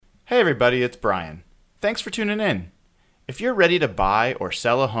everybody, it's Brian. Thanks for tuning in. If you're ready to buy or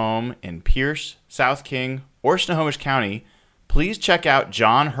sell a home in Pierce, South King, or Snohomish County, please check out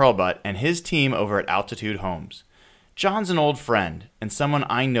John Hurlbut and his team over at Altitude Homes. John's an old friend and someone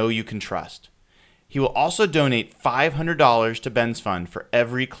I know you can trust. He will also donate $500 to Ben's Fund for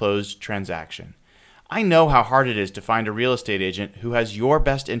every closed transaction. I know how hard it is to find a real estate agent who has your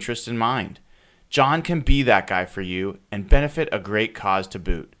best interest in mind. John can be that guy for you and benefit a great cause to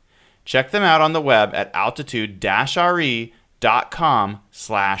boot. Check them out on the web at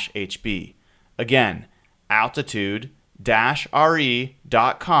altitude-re.com/HB. Again,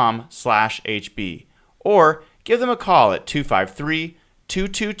 altitude-re.com/HB. Or give them a call at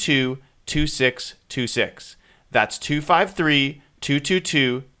 253-222-2626. That's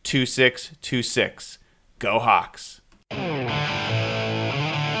 253-222-2626. Go Hawks!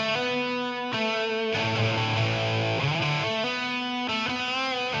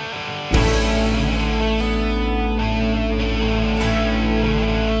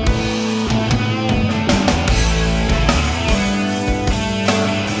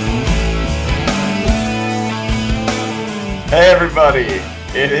 Hey everybody,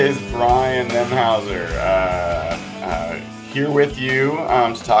 it is Brian Nemhauser here with you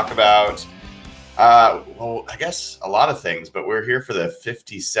to talk about, well, I guess a lot of things, but we're here for the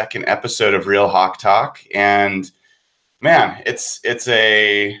 52nd episode of Real Hawk Talk, and man, it's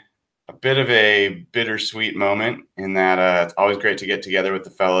a bit of a bittersweet moment in that it's always great to get together with the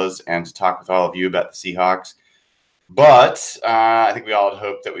fellas and to talk with all of you about the Seahawks. But I think we all had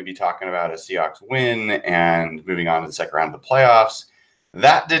hoped that we'd be talking about a Seahawks win and moving on to the second round of the playoffs.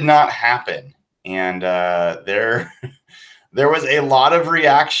 That did not happen. And there was a lot of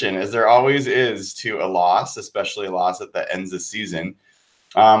reaction, as there always is, to a loss, especially a loss that ends the season.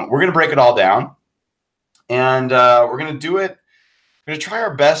 We're going to break it all down. And we're going to do it. We're going to try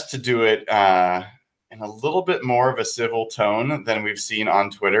our best to do it in a little bit more of a civil tone than we've seen on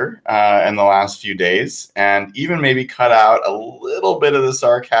Twitter in the last few days, and even maybe cut out a little bit of the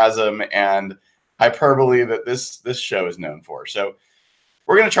sarcasm and hyperbole that this show is known for. So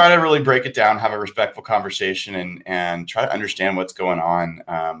we're going to try to really break it down, have a respectful conversation, and try to understand what's going on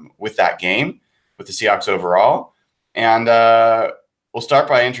with that game, with the Seahawks overall. And we'll start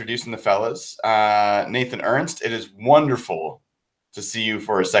by introducing the fellas. Nathan Ernst, it is wonderful to see you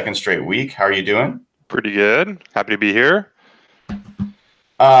for a second straight week. How are you doing? Pretty good. Happy to be here.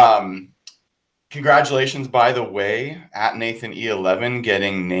 Congratulations, by the way, at Nathan E11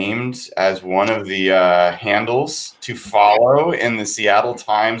 getting named as one of the handles to follow in the Seattle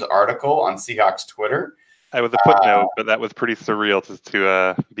Times article on Seahawks Twitter. I was a footnote, but that was pretty surreal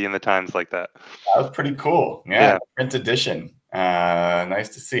to be in the Times like that. That was pretty cool. Yeah. Print edition. Nice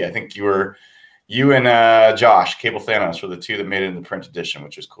to see. I think you and Josh, Cable Thanos, were the two that made it in the print edition,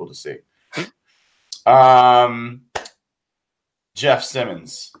 which was cool to see. Jeff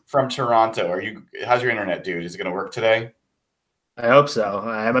Simmons from Toronto. How's your internet, dude? Is it going to work today? I hope so.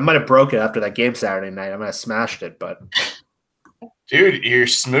 I might have broke it after that game Saturday night. I might have smashed it, but dude, you're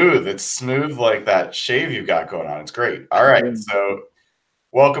smooth. It's smooth like that shave you got going on. It's great. All right. So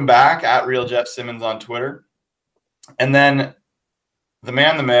welcome back at Real Jeff Simmons on Twitter. And then the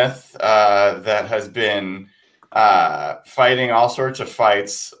man, the myth, that has been fighting all sorts of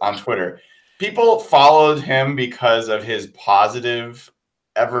fights on Twitter. People followed him because of his positive,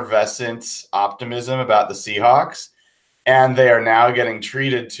 effervescent optimism about the Seahawks, and they are now getting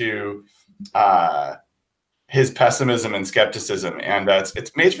treated to his pessimism and skepticism. And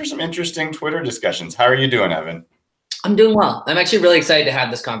it's made for some interesting Twitter discussions. How are you doing, Evan? I'm doing well. I'm actually really excited to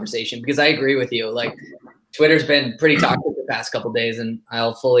have this conversation because I agree with you. Like, Twitter's been pretty toxic the past couple of days, and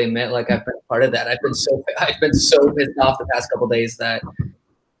I'll fully admit, like, I've been a part of that. I've been so pissed off the past couple of days that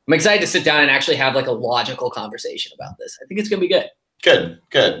I'm excited to sit down and actually have like a logical conversation about this. I think it's going to be good.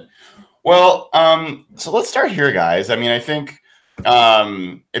 Good. Well, so let's start here, guys. I mean, I think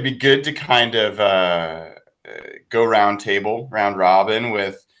it'd be good to kind of go round robin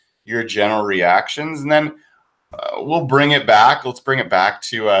with your general reactions, and then we'll bring it back. Let's bring it back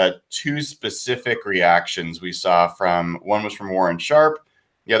to two specific reactions we saw one was from Warren Sharp,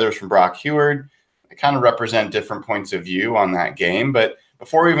 the other was from Brock Heward. They kind of represent different points of view on that game, but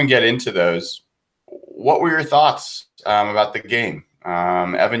before we even get into those, what were your thoughts about the game?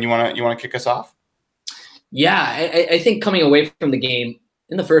 Evan, you want to kick us off? Yeah, I think coming away from the game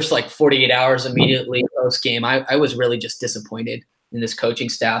in the first 48 hours immediately post game, I was really just disappointed in this coaching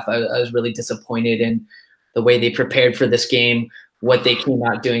staff. I was really disappointed in the way they prepared for this game, what they came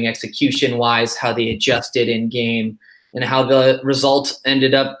out doing execution wise, how they adjusted in game, and how the result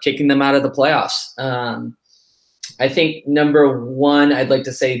ended up kicking them out of the playoffs. I think number one, I'd like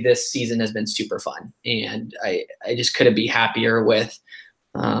to say this season has been super fun, and I just couldn't be happier with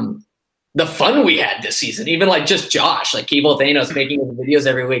the fun we had this season. Even like just Josh, like Keeble Thanos making videos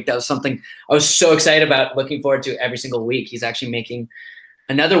every week. That was something I was so excited about, looking forward to every single week. He's actually making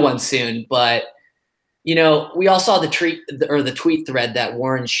another one soon. But, you know, we all saw the tweet thread that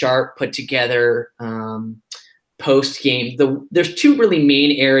Warren Sharp put together post game. There's two really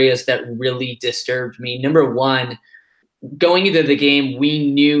main areas that really disturbed me. Number one, going into the game,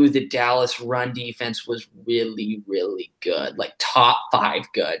 we knew the Dallas run defense was really, really good, like top 5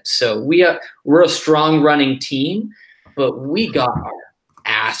 good. So we're a strong running team, but we got our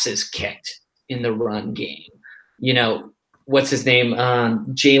asses kicked in the run game. You know, what's his name?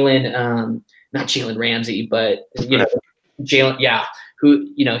 Jalen, not Jalen Ramsey, but you know, Jalen, yeah, who,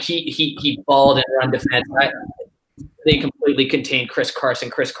 you know, he balled in run defense. They completely contained Chris Carson.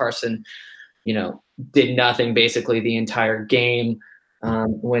 Chris Carson, you know, did nothing basically the entire game.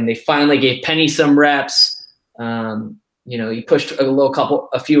 When they finally gave Penny some reps, you know, he pushed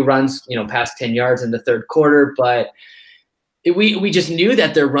a few runs, you know, past 10 yards in the third quarter, but we just knew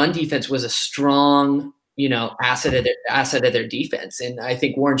that their run defense was a strong, you know, asset of their defense. And I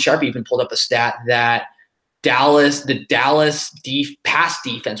think Warren Sharp even pulled up a stat that the Dallas pass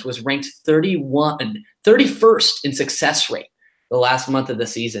defense was ranked 31st in success rate the last month of the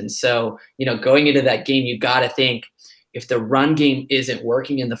season. So, you know, going into that game, you got to think, if the run game isn't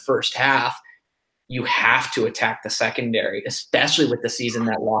working in the first half, you have to attack the secondary, especially with the season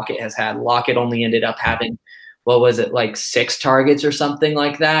that Lockett has had. Lockett only ended up having, what was it, like 6 targets or something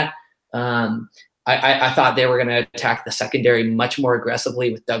like that. I thought they were going to attack the secondary much more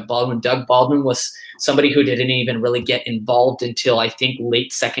aggressively with Doug Baldwin. Doug Baldwin was somebody who didn't even really get involved until I think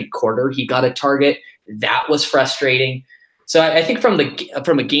late second quarter. He got a target. That was frustrating. So I think from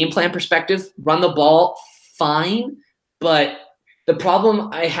a game plan perspective, run the ball fine, but the problem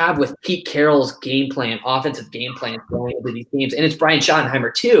I have with Pete Carroll's game plan, offensive game plan going into these games, and it's Brian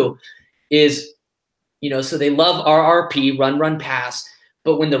Schottenheimer too, is, you know, so they love RRP, run, pass,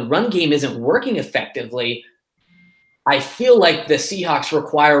 but when the run game isn't working effectively, I feel like the Seahawks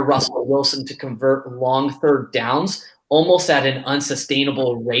require Russell Wilson to convert long third downs almost at an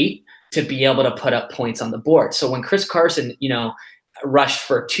unsustainable rate to be able to put up points on the board. So when Chris Carson, you know, rushed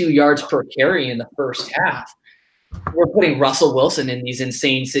for 2 yards per carry in the first half, we're putting Russell Wilson in these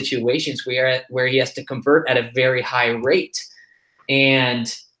insane situations where he has to convert at a very high rate.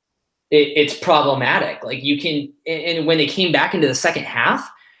 And it's problematic. Like, you can, and when they came back into the second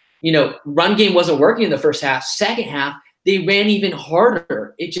half, you know, run game wasn't working in the first half. Second half, they ran even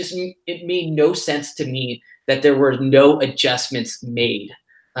harder. It made no sense to me that there were no adjustments made.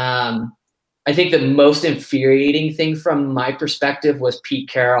 I think the most infuriating thing from my perspective was Pete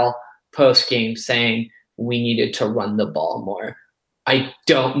Carroll post game saying we needed to run the ball more. I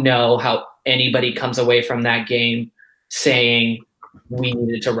don't know how anybody comes away from that game saying we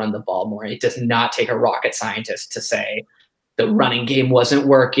needed to run the ball more. It does not take a rocket scientist to say the running game wasn't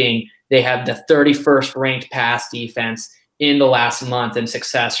working. They have the 31st ranked pass defense in the last month in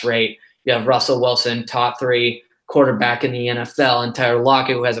success rate. You have Russell Wilson, top 3 quarterback in the NFL, and Tyler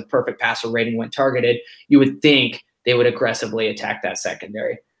Lockett, who has a perfect passer rating when targeted. You would think they would aggressively attack that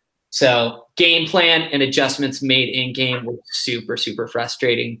secondary. So game plan and adjustments made in game were super, super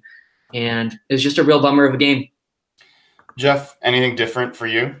frustrating. And it was just a real bummer of a game. Jeff, anything different for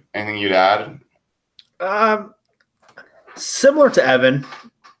you? Anything you'd add? Similar to Evan,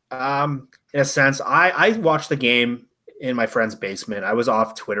 in a sense. I watched the game in my friend's basement. I was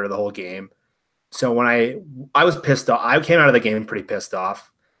off Twitter the whole game. So when I was pissed off, I came out of the game pretty pissed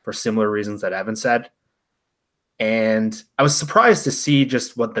off for similar reasons that Evan said. And I was surprised to see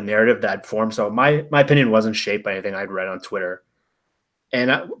just what the narrative that formed. So my opinion wasn't shaped by anything I'd read on Twitter.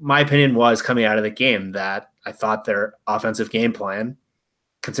 And my opinion was, coming out of the game, that I thought their offensive game plan,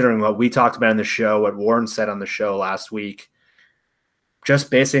 considering what we talked about in the show, what Warren said on the show last week, just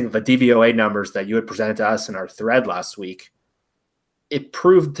basing the DVOA numbers that you had presented to us in our thread last week, it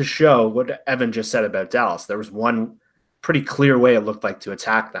proved to show what Evan just said about Dallas. There was one pretty clear way it looked like to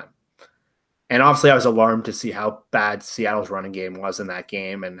attack them. And obviously I was alarmed to see how bad Seattle's running game was in that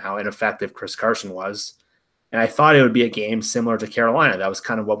game and how ineffective Chris Carson was. And I thought it would be a game similar to Carolina. That was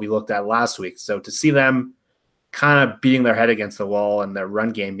kind of what we looked at last week. So to see them kind of beating their head against the wall and their run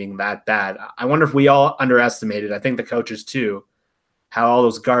game being that bad, I wonder if we all underestimated, I think the coaches too, how all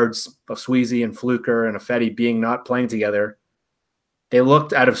those guards, Sweezy and Fluker and Ifedi being not playing together, they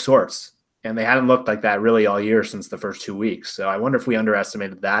looked out of sorts. And they hadn't looked like that really all year since the first 2 weeks. So I wonder if we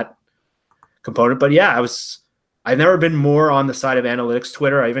underestimated that component. But yeah, I've never been more on the side of analytics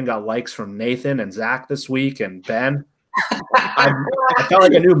Twitter. I even got likes from Nathan and Zach this week and Ben. I felt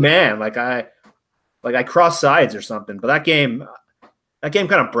like a new man. Like I crossed sides or something. But that game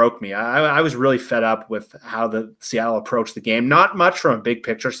kind of broke me. I was really fed up with how the Seattle approached the game. Not much from a big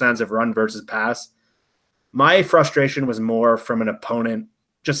picture sense of run versus pass. My frustration was more from an opponent,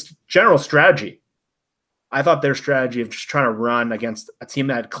 just general strategy. I thought their strategy of just trying to run against a team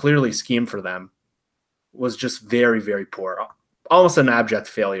that had clearly schemed for them was just very, very poor. Almost an abject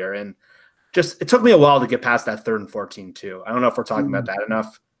failure. And it took me a while to get past that 3rd and 14 too. I don't know if we're talking about that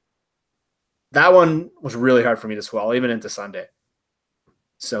enough. That one was really hard for me to swallow, even into Sunday.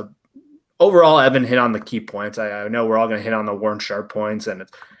 So overall, Evan hit on the key points. I know we're all going to hit on the Warren Sharp points, and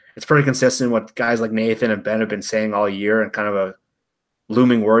it's pretty consistent with guys like Nathan and Ben have been saying all year, and kind of a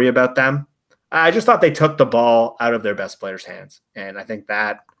looming worry about them. I just thought they took the ball out of their best players' hands, and I think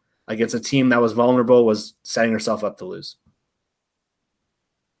that against a team that was vulnerable was setting herself up to lose.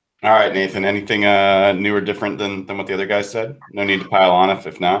 All right, Nathan, anything new or different than what the other guys said? No need to pile on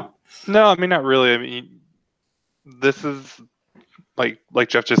if not. No, I mean, not really. I mean, this is like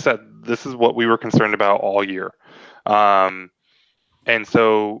Jeff just said, this is what we were concerned about all year. And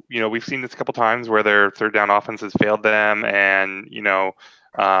so, we've seen this a couple times where their third down offense has failed them, and,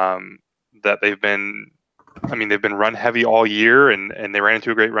 that they've been run heavy all year, and they ran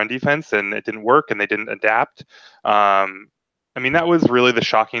into a great run defense, and it didn't work, and they didn't adapt. That was really the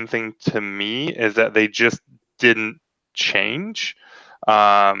shocking thing to me, is that they just didn't change.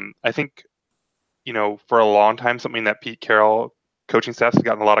 I think, for a long time, something that Pete Carroll coaching staff has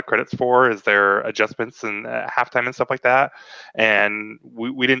gotten a lot of credits for is their adjustments and halftime and stuff like that. And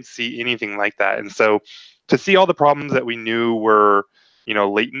we didn't see anything like that. And so to see all the problems that we knew were,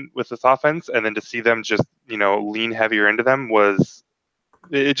 latent with this offense, and then to see them just, lean heavier into them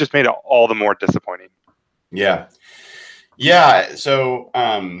it just made it all the more disappointing. Yeah. Yeah. So,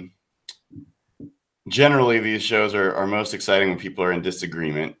 generally these shows are most exciting when people are in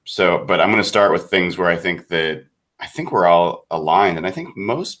disagreement. So, but I'm going to start with things where I think we're all aligned, and I think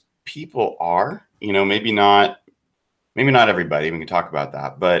most people are, maybe not everybody. We can talk about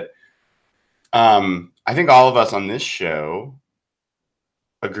that, but I think all of us on this show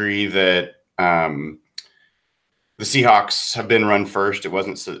agree that the Seahawks have been run first. It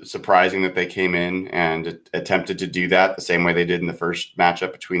wasn't surprising that they came in and attempted to do that the same way they did in the first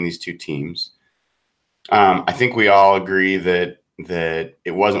matchup between these two teams. I think we all agree that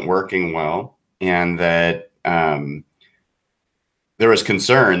it wasn't working well, and that there was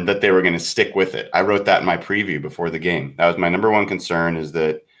concern that they were going to stick with it. I wrote that in my preview before the game. That was my number one concern, is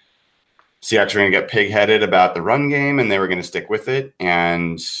that Seahawks were going to get pig-headed about the run game, and they were going to stick with it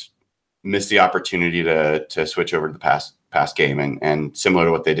and miss the opportunity to switch over to the pass game, and similar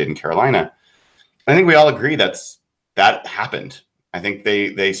to what they did in Carolina. I think we all agree that happened. I think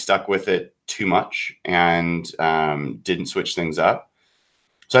they stuck with it too much and didn't switch things up.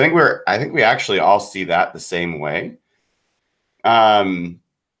 So I think we actually all see that the same way. What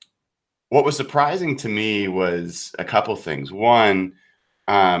was surprising to me was a couple things. One,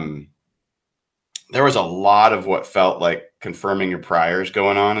 there was a lot of what felt like confirming your priors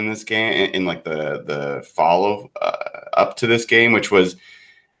going on in this game, in like the follow up to this game, which was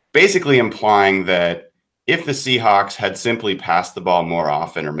basically implying that if the Seahawks had simply passed the ball more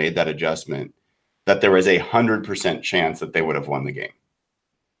often or made that adjustment, that there was 100% chance that they would have won the game.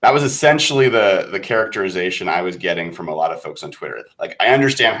 That was essentially the characterization I was getting from a lot of folks on Twitter. Like, I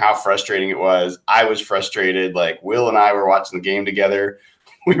understand how frustrating it was. I was frustrated. Like, Will and I were watching the game together.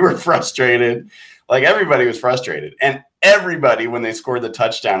 We were frustrated. Like, everybody was frustrated. And everybody, when they scored the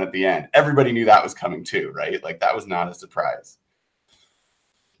touchdown at the end, everybody knew that was coming too, right? Like, that was not a surprise.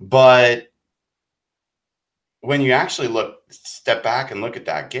 But when you actually step back and look at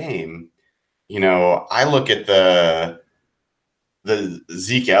that game, I look at the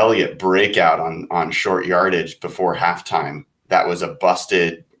Zeke Elliott breakout on short yardage before halftime. That was a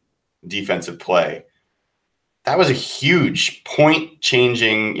busted defensive play. That was a huge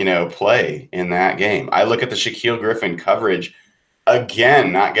point-changing, play in that game. I look at the Shaquille Griffin coverage,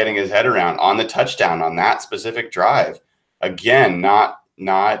 again, not getting his head around on the touchdown on that specific drive. Again, not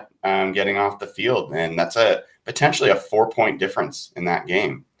getting off the field, and that's potentially a 4-point difference in that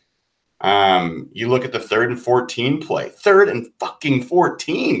game. You look at the 3rd and 14 play. 3rd and fucking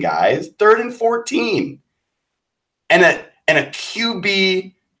 14, guys. 3rd and 14. And a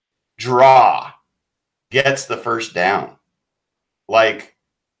QB draw gets the first down. Like,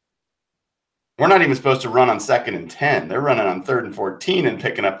 we're not even supposed to run on 2nd and 10. They're running on 3rd and 14 and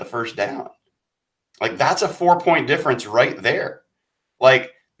picking up the first down. Like, that's a 4-point difference right there.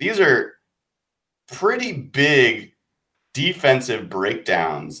 Like, these are pretty big defensive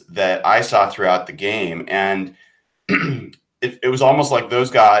breakdowns that I saw throughout the game. And it was almost like those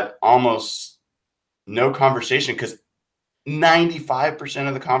got almost no conversation because 95%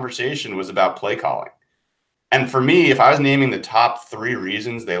 of the conversation was about play calling. And for me, if I was naming the top 3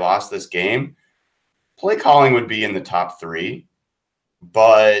 reasons they lost this game, play calling would be in the top 3,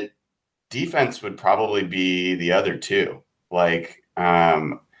 but defense would probably be the other 2. Like, I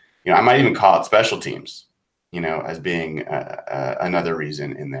might even call it special teams, as being another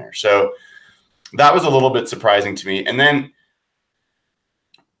reason in there. So that was a little bit surprising to me. And then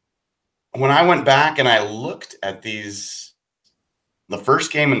when I went back and I looked at the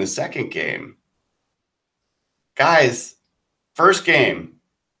first game and the second game, guys, first game,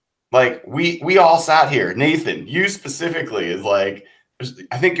 like we all sat here. Nathan, you specifically is like,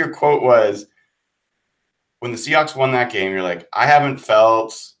 I think your quote was, when the Seahawks won that game, you're like, I haven't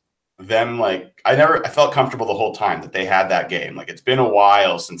felt them like, I felt comfortable the whole time that they had that game. Like, it's been a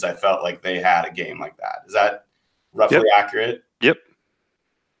while since I felt like they had a game like that. Is that roughly accurate? Yep.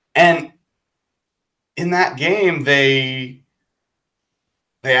 And in that game, they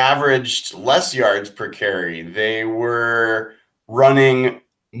averaged less yards per carry. They were running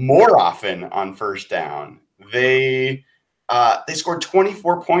more often on first down. They scored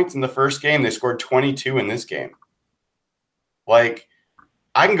 24 points in the first game. They scored 22 in this game. Like,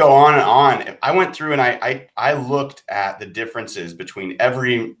 I can go on and on. I went through and I looked at the differences between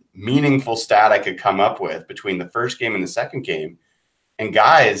every meaningful stat I could come up with between the first game and the second game. And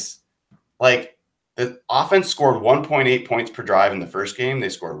guys, like, the offense scored 1.8 points per drive in the first game. They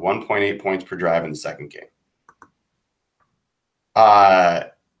scored 1.8 points per drive in the second game.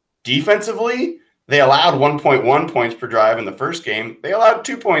 Defensively, they allowed 1.1 points per drive in the first game. They allowed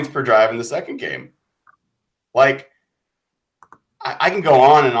 2 points per drive in the second game. Like, I can go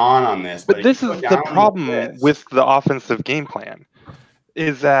on and on this. But this is the problem with the offensive game plan,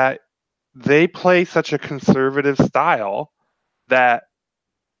 is that they play such a conservative style that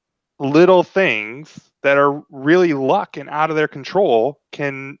little things that are really luck and out of their control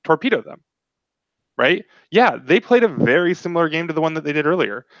can torpedo them, right? Yeah, they played a very similar game to the one that they did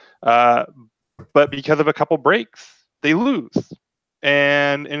earlier, but because of a couple breaks, they lose.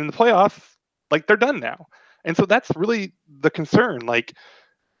 And in the playoffs, like, they're done now. And so that's really the concern. Like,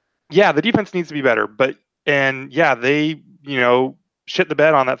 yeah, the defense needs to be better, they, shit the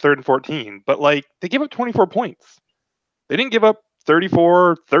bed on that 3rd and 14, but like, they gave up 24 points. They didn't give up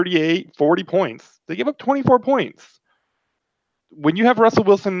 34, 38, 40 points. They give up 24 points. When you have Russell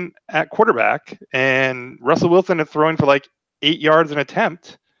Wilson at quarterback and Russell Wilson is throwing for like 8 yards an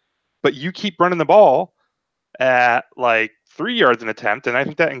attempt, but you keep running the ball at like 3 yards an attempt, and I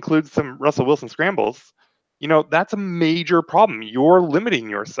think that includes some Russell Wilson scrambles, that's a major problem. You're limiting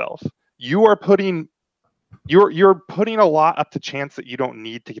yourself. You are putting you're putting a lot up to chance that you don't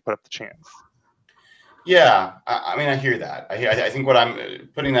need to put up the chance. Yeah, I mean, I hear that. I think what I'm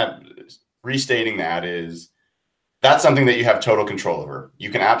restating that is, that's something that you have total control over.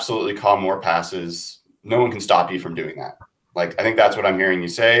 You can absolutely call more passes. No one can stop you from doing that. Like, I think that's what I'm hearing you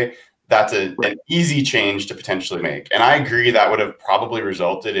say. That's an easy change to potentially make. And I agree that would have probably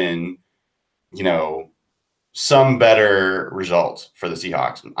resulted in, some better results for the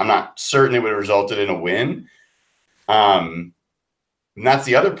Seahawks. I'm not certain it would have resulted in a win. And that's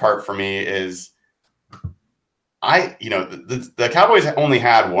the other part for me is, the Cowboys only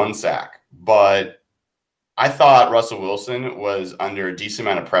had 1 sack, but I thought Russell Wilson was under a decent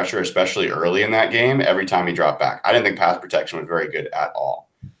amount of pressure, especially early in that game, every time he dropped back. I didn't think pass protection was very good at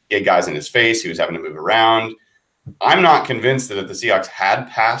all. He had guys in his face. He was having to move around. I'm not convinced that if the Seahawks had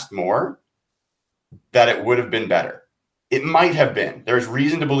passed more, that it would have been better. It might have been. There's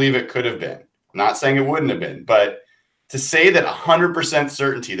reason to believe it could have been. I'm not saying it wouldn't have been, but to say that 100%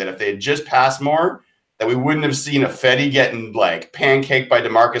 certainty that if they had just passed more, that we wouldn't have seen a Fetty getting like pancaked by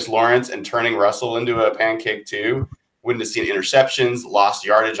DeMarcus Lawrence and turning Russell into a pancake too. Wouldn't have seen interceptions, lost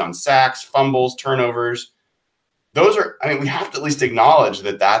yardage on sacks, fumbles, turnovers. We have to at least acknowledge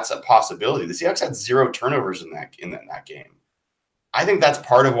that that's a possibility. The Seahawks had 0 turnovers in that game. I think that's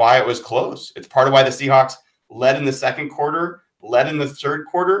part of why it was close. It's part of why the Seahawks led in the second quarter, led in the third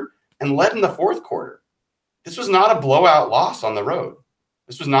quarter, and led in the fourth quarter. This was not a blowout loss on the road.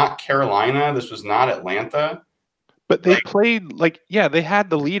 This was not Carolina. This was not Atlanta. But they played they had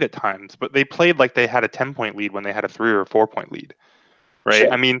the lead at times, but they played like they had a 10-point lead when they had a 3 or 4-point lead. Right.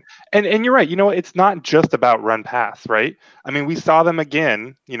 Sure. I mean, and you're right. It's not just about run pass, right? I mean, we saw them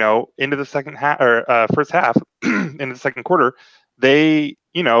again, into the second half or first half, into the second quarter. They,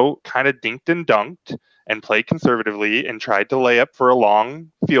 kind of dinked and dunked and played conservatively and tried to lay up for a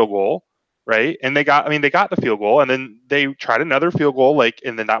long field goal right? And they got the field goal, and then they tried another field goal, like,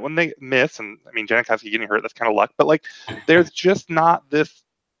 and then that one they missed. And I mean, Janikowski getting hurt, that's kind of luck. But like, there's just not this.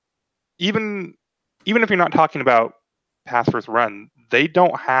 Even if you're not talking about pass versus run, they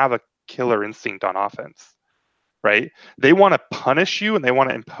don't have a killer instinct on offense, right? They want to punish you and they want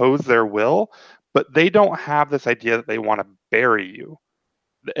to impose their will, but they don't have this idea that they want to bury you.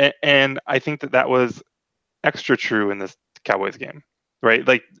 And I think that was extra true in this Cowboys game, right?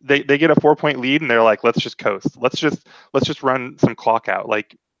 Like they get a 4-point lead and they're like, let's just coast. Let's just run some clock out.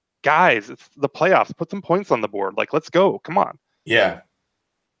 Like, guys, it's the playoffs. Put some points on the board. Like, let's go. Come on. Yeah.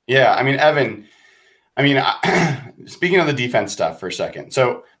 I mean, Evan, speaking of the defense stuff for a second.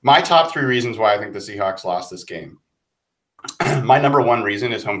 So my top 3 reasons why I think the Seahawks lost this game. My number 1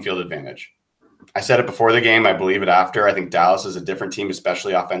 reason is home field advantage. I said it before the game. I believe it after. I think Dallas is a different team,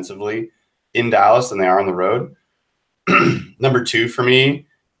 especially offensively, in Dallas than they are on the road. Number 2 for me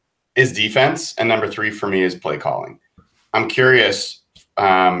is defense, and number 3 for me is play calling. I'm curious,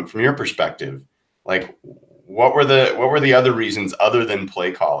 from your perspective, like what were the other reasons other than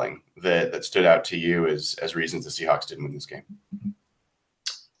play calling that stood out to you as reasons the Seahawks didn't win this game?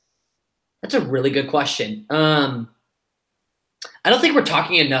 That's a really good question. I don't think we're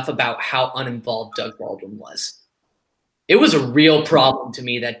talking enough about how uninvolved Doug Baldwin was. It was a real problem to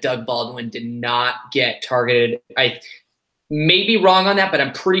me that Doug Baldwin did not get targeted. I may be wrong on that, but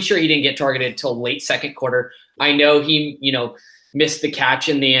I'm pretty sure he didn't get targeted until late second quarter. I know he, missed the catch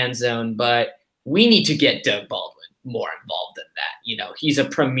in the end zone, but we need to get Doug Baldwin more involved in that. He's a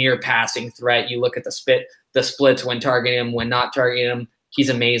premier passing threat. You look at the splits when targeting him, when not targeting him. He's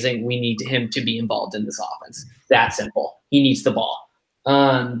amazing. We need him to be involved in this offense. That simple. He needs the ball.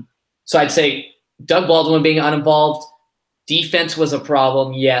 So I'd say Doug Baldwin being uninvolved. Defense was a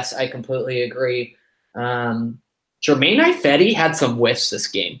problem. Yes, I completely agree. Jermaine Ifedi had some whiffs this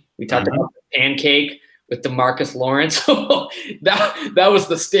game. We talked about the pancake with DeMarcus Lawrence. that was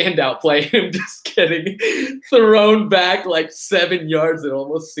the standout play. Him just getting thrown back like 7 yards, it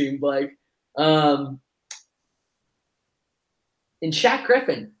almost seemed like. And Shaq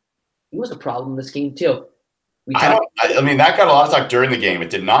Griffin, he was a problem in this game too. I mean, that got a lot of talk during the game. It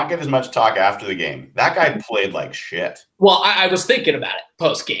did not get as much talk after the game. That guy played like shit. Well, I was thinking about it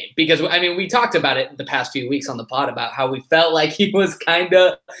post-game because, we talked about it the past few weeks on the pod about how we felt like he was kind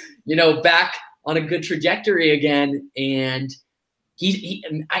of, back on a good trajectory again. And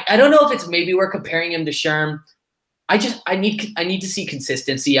I don't know if it's maybe we're comparing him to Sherm. I need to see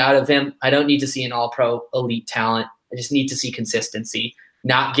consistency out of him. I don't need to see an all-pro elite talent. I just need to see consistency,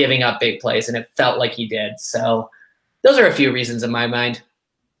 not giving up big plays, and it felt like he did. So those are a few reasons in my mind.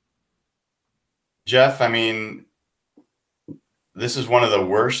 Jeff, this is one of the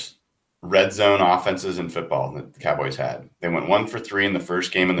worst red zone offenses in football that the Cowboys had. They went 1 for 3 in the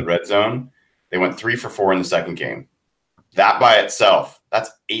first game in the red zone. They went 3 for 4 in the second game. That by itself, that's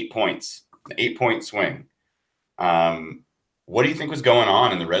 8 points, an 8-point swing. What do you think was going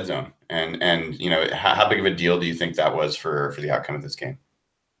on in the red zone? And how big of a deal do you think that was for the outcome of this game?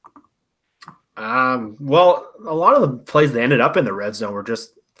 Well, a lot of the plays that ended up in the red zone were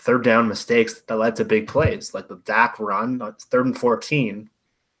just third down mistakes that led to big plays, like the Dak run, it's 3rd and 14,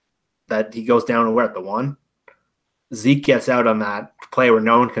 that he goes down at the 1. Zeke gets out on that play where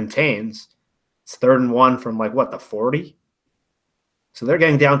no one contains. It's 3rd and 1 from the 40. So they're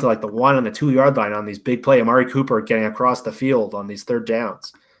getting down to the 1 and the 2 yard line on these big plays. Amari Cooper getting across the field on these third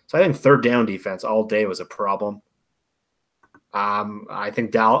downs. So I think third down defense all day was a problem. I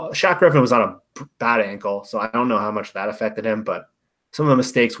think Shaq Griffin was on a bad ankle, so I don't know how much that affected him, but some of the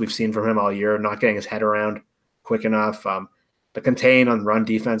mistakes we've seen from him all year, not getting his head around quick enough. The contain on run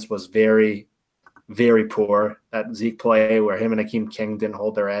defense was very, very poor. That Zeke play where him and Akeem King didn't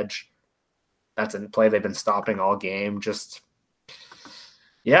hold their edge, that's a play they've been stopping all game.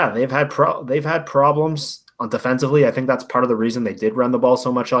 They've had problems on defensively. I think that's part of the reason they did run the ball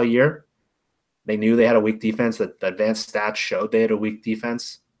so much all year. They knew they had a weak defense. The advanced stats showed they had a weak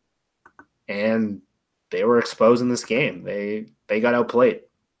defense, and they were exposed in this game. They got outplayed.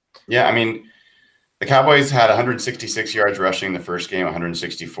 Yeah, the Cowboys had 166 yards rushing in the first game,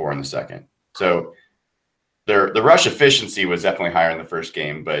 164 in the second. So the rush efficiency was definitely higher in the first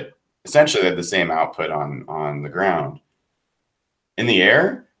game, but essentially they had the same output on the ground. In the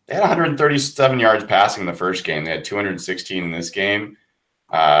air, they had 137 yards passing in the first game. They had 216 in this game.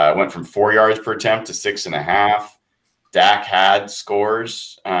 Went from 4 yards per attempt to 6.5. Dak had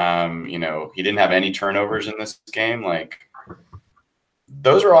scores. He didn't have any turnovers in this game.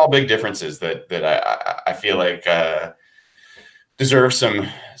 Those are all big differences that I feel like deserve some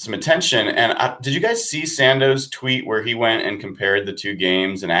some attention. And did you guys see Sando's tweet where he went and compared the two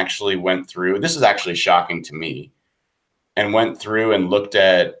games and actually went through? This is actually shocking to me. And went through and looked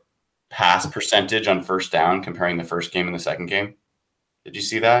at pass percentage on first down, comparing the first game and the second game. Did you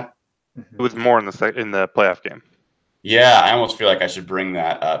see that? It was more in the playoff game. Yeah, I almost feel like I should bring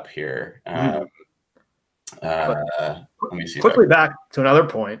that up here. Let me see. Quickly back to another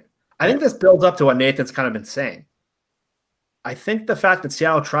point. I think this builds up to what Nathan's kind of been saying. I think the fact that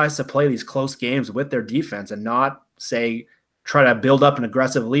Seattle tries to play these close games with their defense and not, say, try to build up an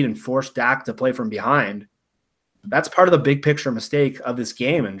aggressive lead and force Dak to play from behind, that's part of the big picture mistake of this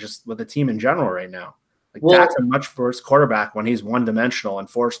game and just with the team in general right now. Like, Dak's a much worse quarterback when he's one-dimensional and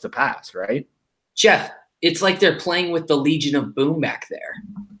forced to pass, right? Jeff, it's like they're playing with the Legion of Boom back there.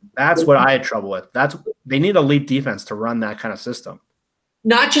 That's what I had trouble with. They need elite defense to run that kind of system.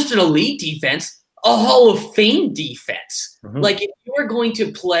 Not just an elite defense, a Hall of Fame defense. Mm-hmm. Like, if you are going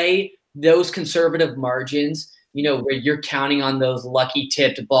to play those conservative margins, where you're counting on those lucky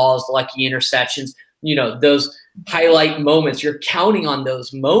tipped balls, lucky interceptions, those highlight moments, you're counting on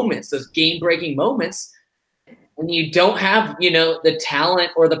those moments, those game-breaking moments, and you don't have, the talent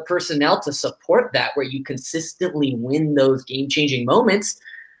or the personnel to support that where you consistently win those game-changing moments,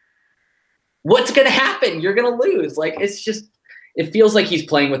 what's going to happen? You're going to lose. Like, it feels like he's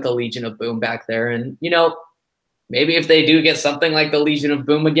playing with the Legion of Boom back there. And, maybe if they do get something like the Legion of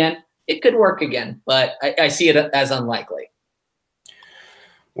Boom again, it could work again. But I see it as unlikely.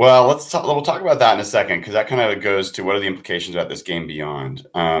 Well, we'll talk about that in a second, because that kind of goes to what are the implications about this game beyond.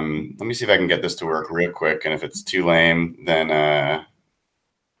 Let me see if I can get this to work real quick. And if it's too lame, then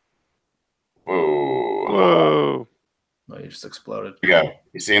Whoa. Oh, you just exploded. Here we go.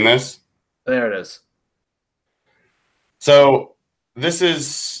 You seeing this? There it is. So this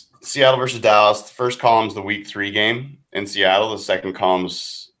is Seattle versus Dallas. The first column's the week 3 game in Seattle. The second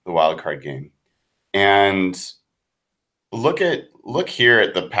column's the wild card game. And look here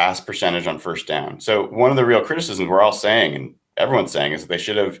at the pass percentage on first down. So one of the real criticisms we're all saying, and everyone's saying, is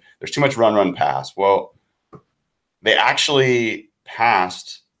that there's too much run, pass. Well, they actually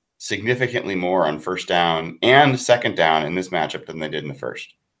passed significantly more on first down and second down in this matchup than they did in the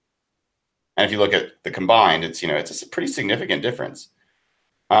first. And if you look at the combined, it's a pretty significant difference.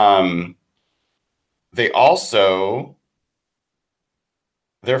 They also,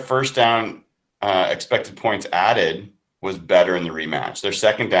 their first down expected points added was better in the rematch. Their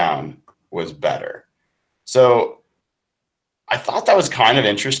second down was better. So I thought that was kind of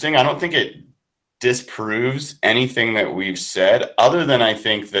interesting. I don't think it disproves anything that we've said, other than I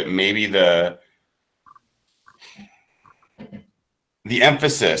think that maybe the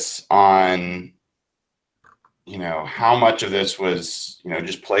emphasis on, how much of this was,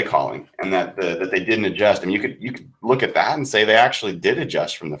 just play calling, and that they didn't adjust. I mean, you could look at that and say they actually did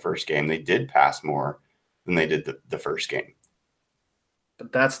adjust from the first game. They did pass more than they did the first game.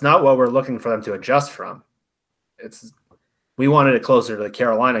 But that's not what we're looking for them to adjust from. We wanted it closer to the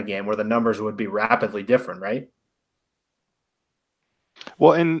Carolina game where the numbers would be rapidly different, right?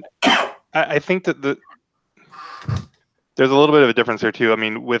 Well, and I think that there's a little bit of a difference here too. I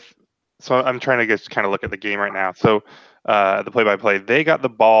mean, so I'm trying to just kind of look at the game right now. So the play-by-play, they got the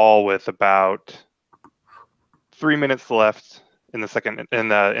ball with about 3 minutes left in the second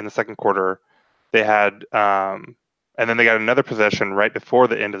quarter. They had, and then they got another possession right before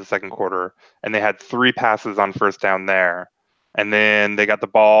the end of the second quarter, and they had 3 passes on first down there. And then they got the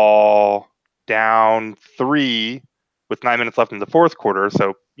ball down 3 with 9 minutes left in the fourth quarter.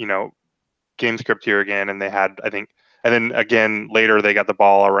 So, game script here again, and they had, I think, and then again later they got the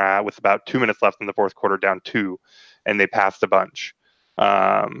ball around with about 2 minutes left in the fourth quarter, down 2, and they passed a bunch.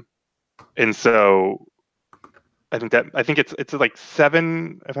 And so I think it's like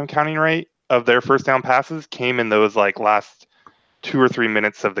 7, if I'm counting right, of their first down passes came in those like last 2 or 3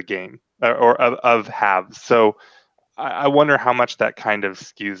 minutes of the game or of halves. So I wonder how much that kind of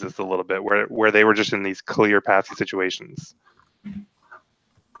skews this a little bit, where they were just in these clear passing situations.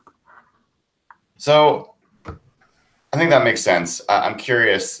 So I think that makes sense. I'm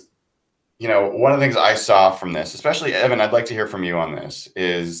curious, one of the things I saw from this, especially Evan, I'd like to hear from you on this,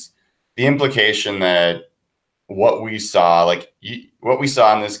 is the implication that what we saw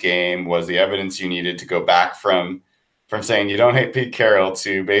in this game was the evidence you needed to go back from saying you don't hate Pete Carroll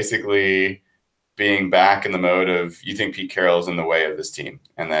to basically being back in the mode of you think Pete Carroll is in the way of this team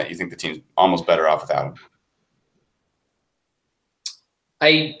and that you think the team's almost better off without him.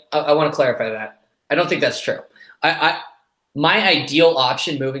 I want to clarify that. I don't think that's true. My ideal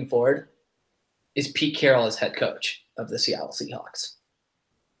option moving forward is Pete Carroll as head coach of the Seattle Seahawks.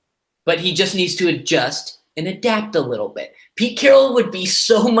 But he just needs to adjust and adapt a little bit. Pete Carroll would be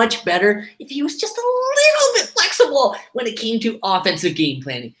so much better if he was just a little bit flexible when it came to offensive game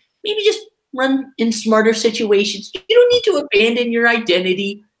planning. Maybe just run in smarter situations. You don't need to abandon your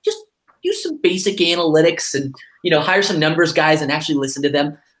identity. Just use some basic analytics and, hire some numbers guys and actually listen to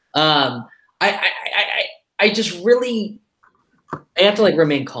them. I just really, I have to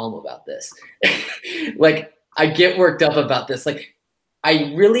remain calm about this. I get worked up about this.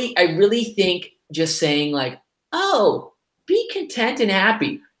 I really think just saying oh, be content and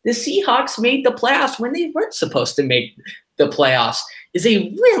happy. The Seahawks made the playoffs when they weren't supposed to make the playoffs is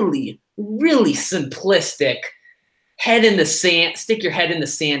a really, really simplistic head in the sand, stick your head in the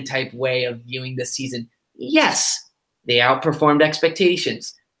sand type way of viewing this season. Yes, they outperformed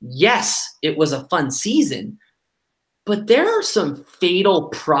expectations. Yes, it was a fun season, but there are some fatal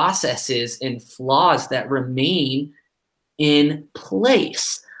processes and flaws that remain in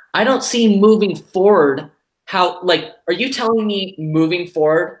place. I don't see moving forward are you telling me moving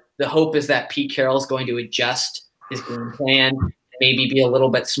forward, the hope is that Pete Carroll is going to adjust his game plan, maybe be a little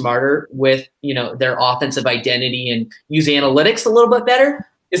bit smarter with, their offensive identity and use analytics a little bit better?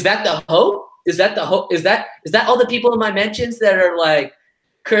 Is that the hope? Is that the hope? Is that all the people in my mentions that are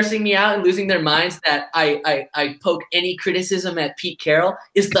cursing me out and losing their minds that I poke any criticism at Pete Carroll?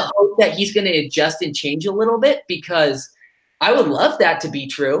 Is the hope that he's going to adjust and change a little bit? Because I would love that to be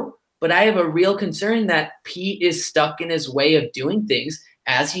true, but I have a real concern that Pete is stuck in his way of doing things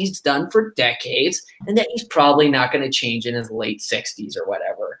as he's done for decades, and that he's probably not going to change in his late 60s or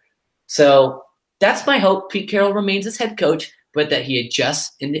whatever. So that's my hope. Pete Carroll remains as head coach, but that he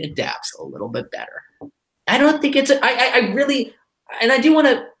adjusts and adapts a little bit better. I don't think I really, and I do want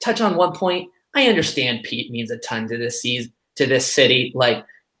to touch on one point. I understand Pete means a ton to this city. I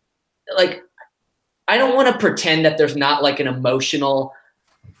don't want to pretend that there's not an emotional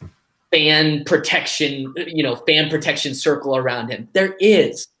fan protection circle around him. There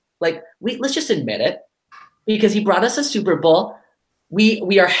is. Let's just admit it, because he brought us a Super Bowl.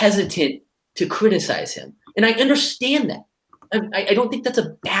 We are hesitant to criticize him, and I understand that. I don't think that's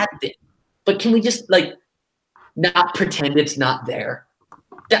a bad thing, but can we just not pretend it's not there?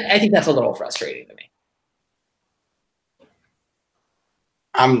 I think that's a little frustrating to me.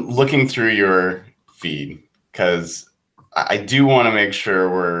 I'm looking through your feed because I do want to make sure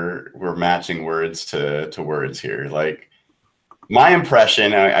we're matching words to words here. My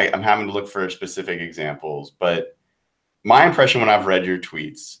impression, I'm having to look for specific examples, but my impression when I've read your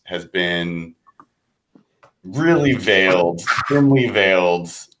tweets has been really veiled, thinly veiled,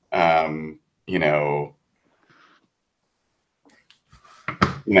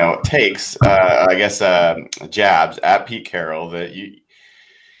 takes, jabs at Pete Carroll that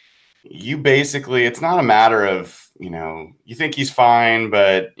you basically, it's not a matter of, you think he's fine,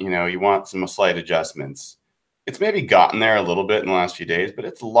 but, you want some slight adjustments. It's maybe gotten there a little bit in the last few days, but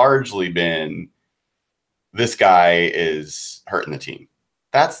it's largely been this guy is hurting the team.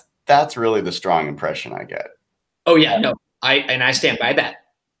 That's really the strong impression I get. Oh yeah, no, I stand by that.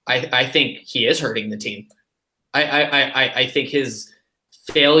 I think he is hurting the team. I think his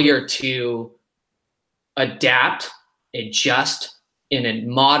failure to adapt, adjust in a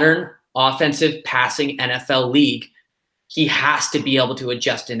modern offensive passing NFL league, he has to be able to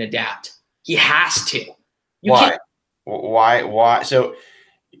adjust and adapt. He has to. Why? Why? So,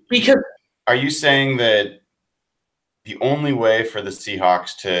 because are you saying that the only way for the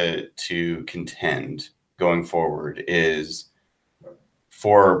Seahawks to contend going forward is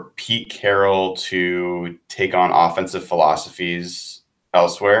for Pete Carroll to take on offensive philosophies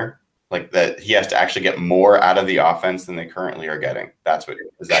elsewhere? That he has to actually get more out of the offense than they currently are getting. That's what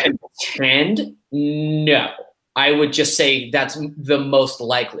is that? Contend? No. I would just say that's the most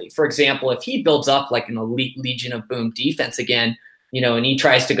likely. For example, if he builds up an elite Legion of Boom defense again, and he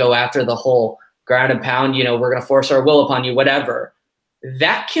tries to go after the whole ground and pound, we're going to force our will upon you, whatever,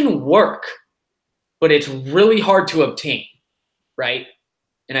 that can work, but it's really hard to obtain, right?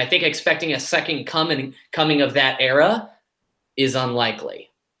 And I think expecting a second coming of that era is unlikely.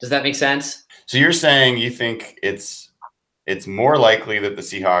 Does that make sense? So you're saying you think it's more likely that the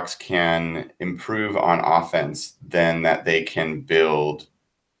Seahawks can improve on offense than that they can build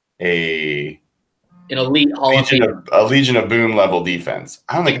an elite a Legion of Boom level defense.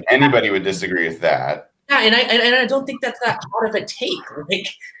 I don't think anybody would disagree with that. Yeah, and I don't think that's that hard of a take.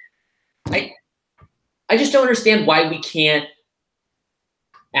 I just don't understand why we can't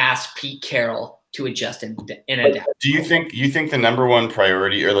ask Pete Carroll to adjust and adapt. Do you think the number one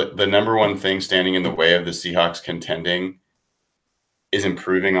priority or the number one thing standing in the way of the Seahawks contending is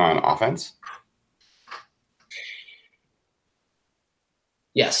improving on offense?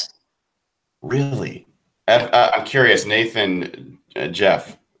 Yes. Really? I'm curious, Nathan,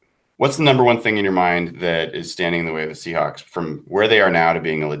 Jeff, what's the number one thing in your mind that is standing in the way of the Seahawks from where they are now to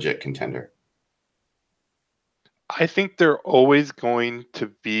being a legit contender? I think they're always going to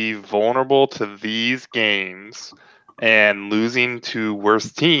be vulnerable to these games and losing to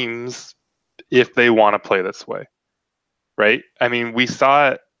worse teams if they want to play this way, right? I mean, we saw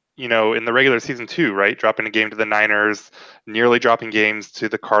it, in the regular season too, right? Dropping a game to the Niners, nearly dropping games to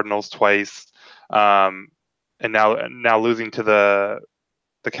the Cardinals twice, and now losing to the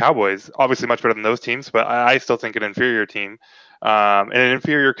Cowboys. Obviously, much better than those teams, but I still think an inferior team, and an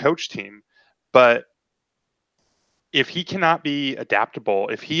inferior coach team. But if he cannot be adaptable,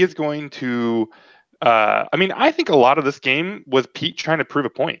 if he is going to, I think a lot of this game was Pete trying to prove a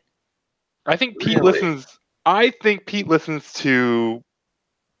point. I think Pete listens to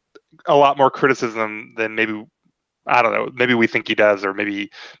a lot more criticism than maybe, I don't know, maybe we think he does, or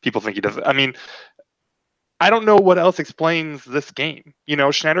maybe people think he does. I mean, I don't know what else explains this game.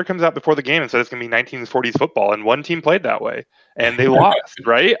 Schneider comes out before the game and said it's going to be 1940s football, and one team played that way, and they lost,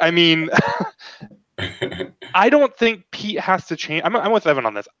 right? I mean, I don't think Pete has to change. I'm with Evan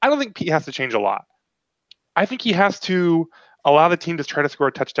on this. I don't think Pete has to change a lot. I think he has to allow the team to try to score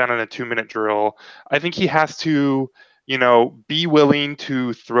a touchdown in a 2-minute drill. I think he has to, be willing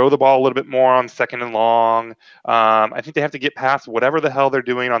to throw the ball a little bit more on 2nd and long. I think they have to get past whatever the hell they're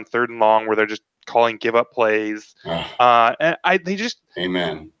doing on 3rd and long, where they're just calling give up plays. Amen.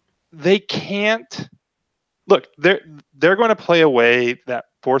 They can't look. They're going to play a way that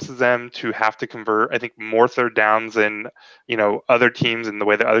forces them to have to convert, I think, more 3rd downs than other teams and the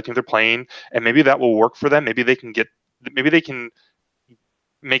way that other teams are playing, and maybe that will work for them. Maybe they can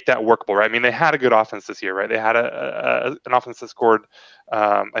make that workable, right? I mean, they had a good offense this year, right? They had an offense that scored,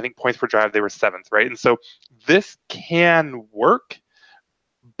 I think, points per drive. They were 7th, right? And so this can work,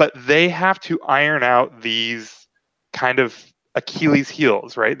 but they have to iron out these kind of Achilles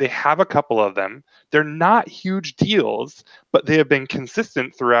heels, right? They have a couple of them. They're not huge deals, but they have been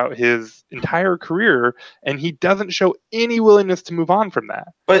consistent throughout his entire career, and he doesn't show any willingness to move on from that.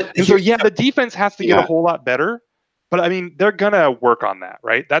 And so, the defense has to get a whole lot better, but I mean, they're going to work on that,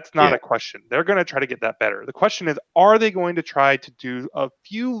 right? That's not a question. They're going to try to get that better. The question is, are they going to try to do a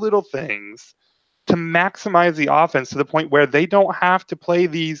few little things to maximize the offense to the point where they don't have to play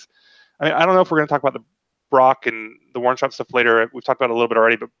these? I mean, I don't know if we're going to talk about the Brock and the Warren Sharp stuff later. We've talked about it a little bit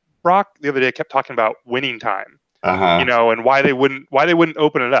already, but Brock the other day kept talking about winning time, and why they wouldn't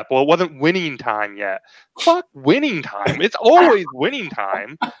open it up. Well, it wasn't winning time yet. Fuck winning time. It's always winning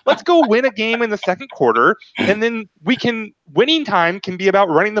time. Let's go win a game in the 2nd quarter, and then winning time can be about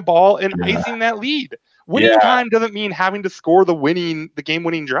running the ball and icing that lead. Winning time doesn't mean having to score the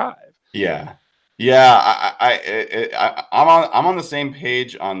game-winning drive. Yeah. I'm on the same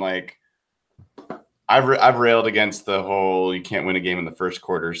page on, like, I've railed against the whole you can't win a game in the 1st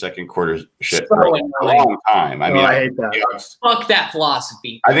quarter, 2nd quarter shit for a long time. I hate that. Fuck that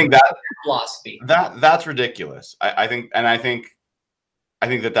philosophy. I think that philosophy that's ridiculous. I think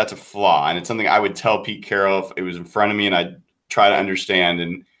that's a flaw, and it's something I would tell Pete Carroll if it was in front of me, and I'd try to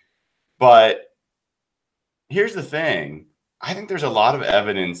understand. But here's the thing: I think there's a lot of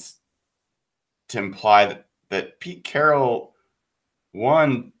evidence to imply that Pete Carroll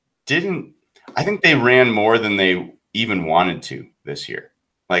didn't. I think they ran more than they even wanted to this year.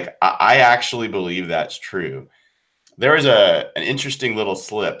 Like, I actually believe that's true. There was an interesting little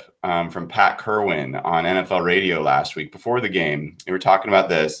slip from Pat Kerwin on NFL radio last week before the game. They were talking about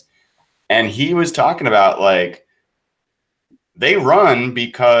this, and he was talking about, like, they run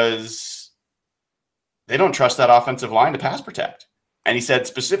because they don't trust that offensive line to pass protect. And he said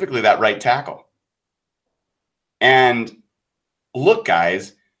specifically that right tackle. And look,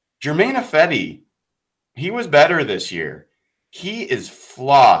 guys, Germain Ifedi, he was better this year. He is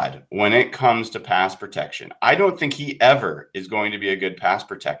flawed when it comes to pass protection. I don't think he ever is going to be a good pass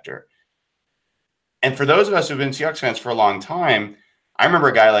protector. And for those of us who've been Seahawks fans for a long time, I remember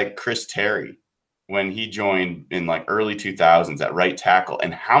a guy like Chris Terry when he joined in like early 2000s at right tackle,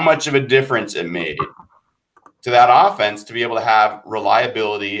 and how much of a difference it made to that offense to be able to have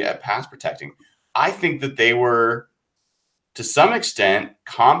reliability at pass protecting. I think that they were, to some extent,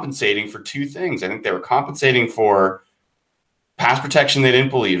 compensating for two things. I think they were compensating for pass protection they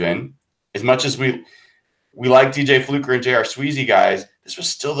didn't believe in. As much as we like DJ Fluker and J.R. Sweezy guys, this was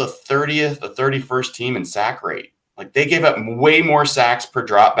still the 30th, the 31st team in sack rate. Like, they gave up way more sacks per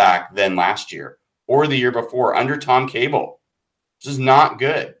drop back than last year or the year before under Tom Cable. This is not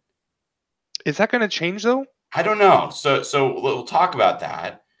good. Is that going to change, though? I don't know. So we'll talk about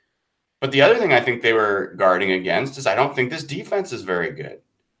that. But the other thing I think they were guarding against is I don't think this defense is very good.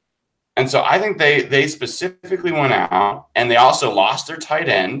 And so I think they specifically went out, and they also lost their tight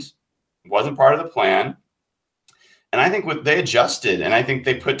end. Wasn't part of the plan. And I think they adjusted, and I think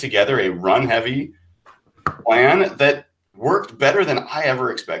they put together a run-heavy plan that worked better than I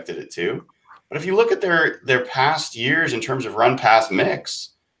ever expected it to. But if you look at their past years in terms of run-pass mix,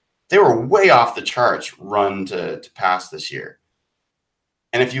 they were way off the charts run to pass this year.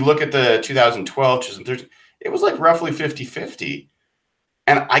 And if you look at the 2012, 2013, it was like roughly 50-50.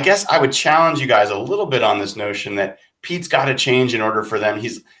 And I guess I would challenge you guys a little bit on this notion that Pete's got to change in order for them.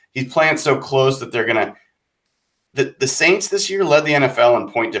 He's playing so close that they're going to – the Saints this year led the NFL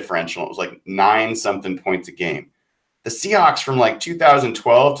in point differential. It was like 9-something points a game. The Seahawks from like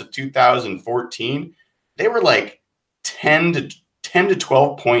 2012 to 2014, they were like 10 to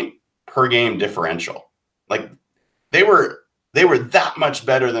 12 point per game differential. Like they were that much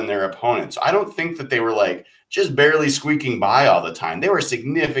better than their opponents. I don't think that they were like just barely squeaking by all the time. They were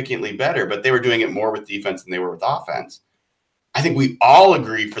significantly better, but they were doing it more with defense than they were with offense. I think we all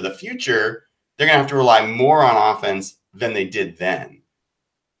agree for the future, they're going to have to rely more on offense than they did then.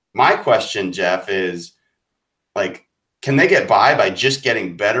 My question, Jeff, is like, can they get by just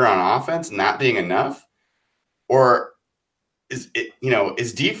getting better on offense and that being enough? Or is it,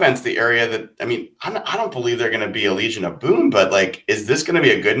 is defense the area that, I mean, I don't believe they're going to be a Legion of Boom, but like, is this going to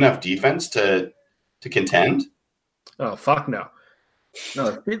be a good enough defense to contend? Oh, fuck no.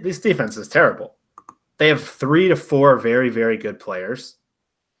 No, this defense is terrible. They have 3 to 4 very, very good players.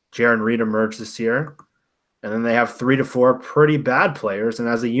 Jaron Reed emerged this year. And then they have 3 to 4 pretty bad players. And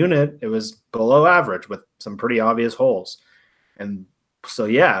as a unit, it was below average with some pretty obvious holes. And so,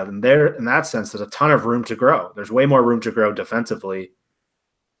 yeah, and there, in that sense, there's a ton of room to grow. There's way more room to grow defensively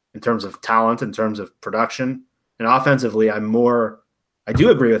in terms of talent, in terms of production. And offensively, I do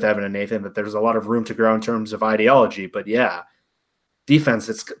agree with Evan and Nathan that there's a lot of room to grow in terms of ideology. But yeah, defense,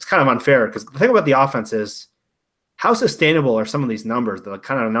 it's kind of unfair because the thing about the offense is, how sustainable are some of these numbers, the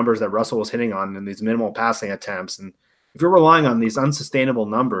kind of numbers that Russell was hitting on in these minimal passing attempts? And if you're relying on these unsustainable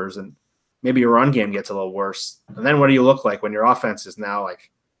numbers and maybe your run game gets a little worse, and then what do you look like when your offense is now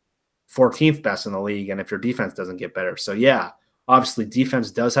like 14th best in the league and if your defense doesn't get better? So, yeah, obviously defense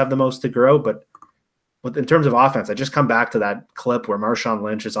does have the most to grow, but in terms of offense, I just come back to that clip where Marshawn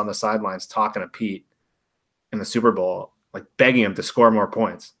Lynch is on the sidelines talking to Pete in the Super Bowl, like begging him to score more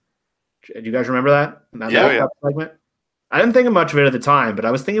points. Do you guys remember that? Yeah. Segment? I didn't think much of it at the time, but I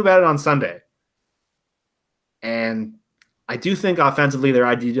was thinking about it on Sunday. And I do think offensively their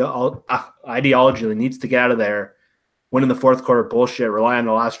ideology needs to get out of there, win in the fourth quarter bullshit, rely on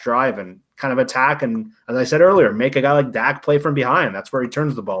the last drive, and kind of attack. And as I said earlier, make a guy like Dak play from behind. That's where he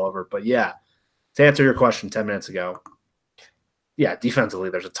turns the ball over. But yeah, to answer your question 10 minutes ago, yeah, defensively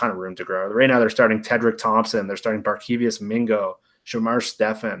there's a ton of room to grow. Right now they're starting Tedrick Thompson. They're starting Barkevius Mingo, Shamar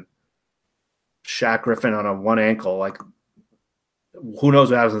Stephen, Shaq Griffin on a one ankle. Like, who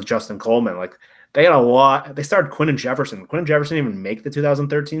knows what happens with Justin Coleman? Like, they got a lot. They started Quinton Jefferson. Quinton Jefferson didn't even make the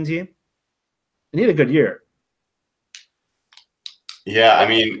 2013 team. They need a good year. Yeah, I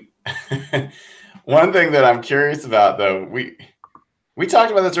mean, one thing that I'm curious about, though, we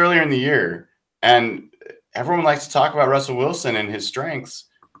talked about this earlier in the year, and everyone likes to talk about Russell Wilson and his strengths.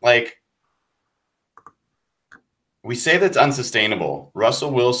 Like, we say that's unsustainable.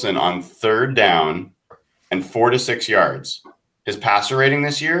 Russell Wilson on third down and 4 to 6 yards. His passer rating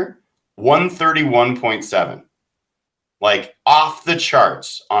this year, 131.7. Like off the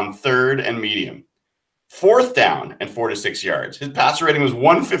charts on third and medium. Fourth down and 4 to 6 yards. His passer rating was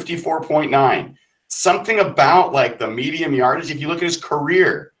 154.9. Something about like the medium yardage. If you look at his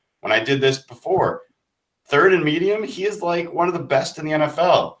career, when I did this before, third and medium, he is like one of the best in the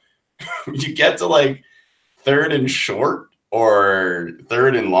NFL. You get to like third and short or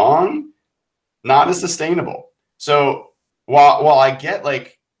third and long, not as sustainable. So while I get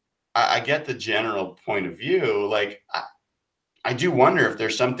like, I get the general point of view, like I do wonder if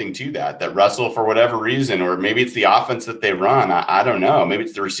there's something to that Russell, for whatever reason, or maybe it's the offense that they run. I don't know. Maybe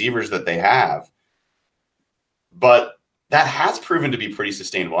it's the receivers that they have. But that has proven to be pretty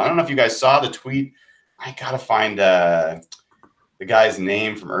sustainable. I don't know if you guys saw the tweet. I got to find the guy's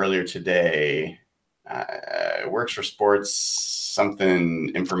name from earlier today. Works for Sports something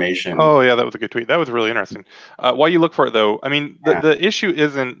information. Oh yeah, that was a good tweet. That was really interesting. While you look for it though, I mean, the issue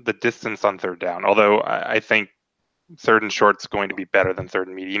isn't the distance on third down, although I think third and short's going to be better than third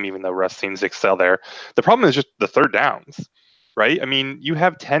and medium, even though Russ seems to excel there. The problem is just the third downs, right? I mean, you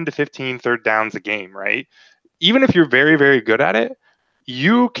have 10 to 15 third downs a game, right? Even if you're very, very good at it,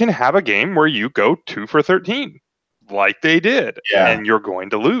 you can have a game where you go 2 for 13, like they did, and you're going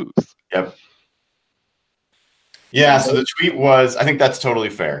to lose. Yep. Yeah, so the tweet was, I think that's totally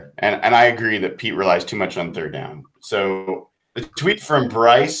fair. And I agree that Pete relies too much on third down. So the tweet from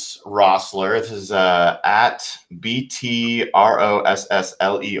Bryce Rossler, this is at BTROSSLER.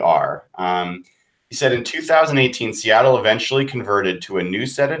 He said in 2018, Seattle eventually converted to a new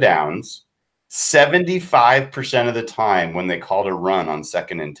set of downs 75% of the time when they called a run on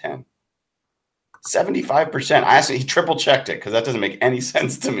 2nd and 10. 75%. He triple checked it because that doesn't make any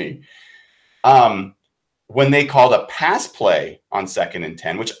sense to me. When they called a pass play on 2nd and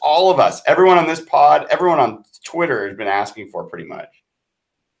 10, which all of us, everyone on this pod, everyone on Twitter has been asking for pretty much,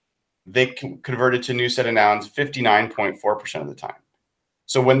 they converted to new set of downs 59.4% of the time.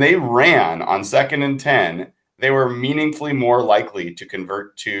 So when they ran on 2nd and 10, they were meaningfully more likely to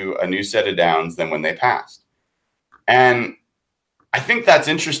convert to a new set of downs than when they passed. And I think that's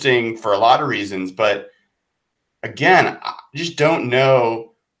interesting for a lot of reasons, but again, I just don't know.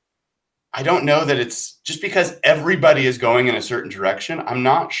 I don't know that it's just because everybody is going in a certain direction. I'm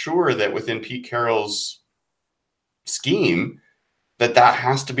not sure that within Pete Carroll's scheme that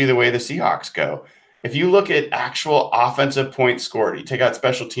has to be the way the Seahawks go. If you look at actual offensive points scored, you take out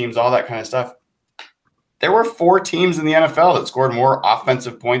special teams, all that kind of stuff, there were 4 teams in the NFL that scored more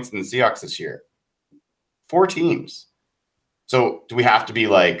offensive points than the Seahawks this year. 4 teams. So do we have to be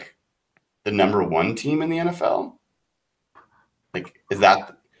like the number 1 team in the NFL? Like, is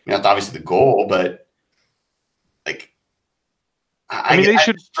that... that's obviously the goal, but like, I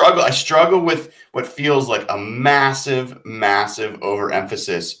struggle with what feels like a massive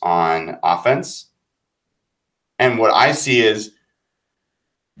overemphasis on offense. And what I see is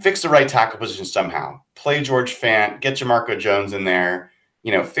fix the right tackle position somehow. Play George Fant, get Jamarco Jones in there,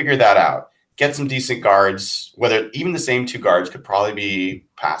 figure that out. Get some decent guards, whether even the same 2 guards could probably be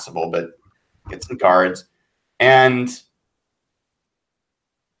passable, but get some guards. And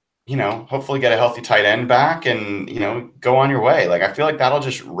hopefully get a healthy tight end back and, go on your way. Like, I feel like that'll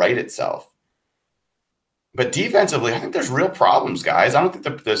just right itself. But defensively, I think there's real problems, guys. I don't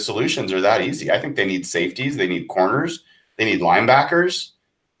think the solutions are that easy. I think they need safeties. They need corners. They need linebackers.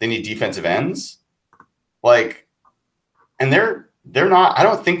 They need defensive ends. Like, and they're not, I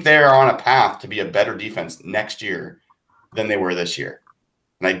don't think they're on a path to be a better defense next year than they were this year.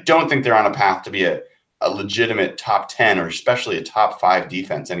 And I don't think they're on a path to be a legitimate top 10 or especially a top 5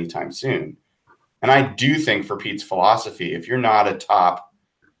 defense anytime soon. And I do think for Pete's philosophy, if you're not a top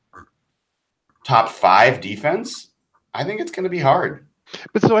 5 defense, I think it's going to be hard.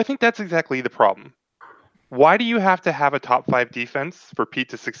 But so I think that's exactly the problem. Why do you have to have a top 5 defense for Pete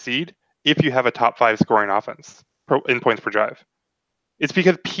to succeed if you have a top 5 scoring offense in points per drive? It's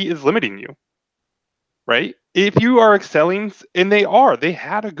because Pete is limiting you. Right? If you are excelling, and they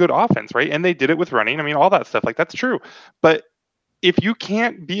had a good offense, right? And they did it with running. I mean, all that stuff, like, that's true. But if you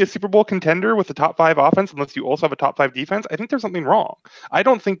can't be a Super Bowl contender with a top 5 offense unless you also have a top 5 defense, I think there's something wrong. I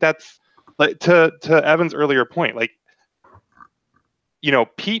don't think that's, like, to Evan's earlier point, like,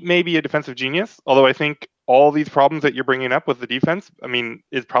 Pete may be a defensive genius, although I think all these problems that you're bringing up with the defense, I mean,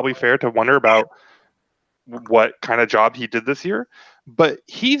 it's probably fair to wonder about what kind of job he did this year. But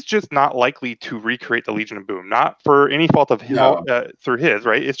he's just not likely to recreate the Legion of Boom, not for any fault of his, through his,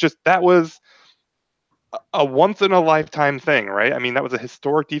 right? It's just that was a once-in-a-lifetime thing, right? I mean, that was a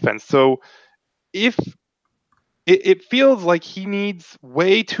historic defense. So if it feels like he needs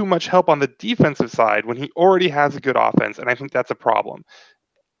way too much help on the defensive side when he already has a good offense, and I think that's a problem,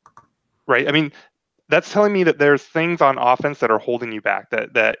 right? I mean, that's telling me that there's things on offense that are holding you back,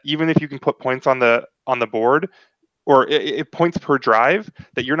 that even if you can put points on the board, or it points per drive,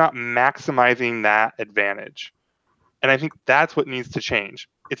 that you're not maximizing that advantage. And I think that's what needs to change.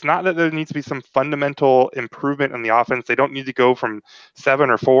 It's not that there needs to be some fundamental improvement in the offense. They don't need to go from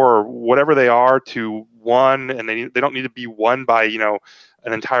 7 or 4 or whatever they are to 1, and they don't need to be won by, an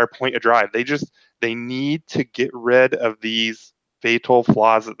entire point a drive. They need to get rid of these fatal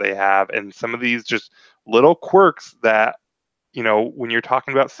flaws that they have, and some of these just little quirks that, when you're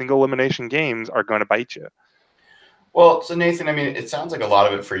talking about single elimination games, are going to bite you. Well, so Nathan, I mean, it sounds like a lot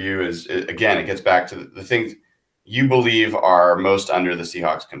of it for you is, again, it gets back to the things you believe are most under the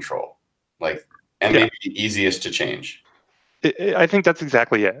Seahawks' control, like, and maybe easiest to change. I think that's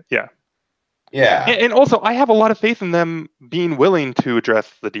exactly it. Yeah. Yeah. And also, I have a lot of faith in them being willing to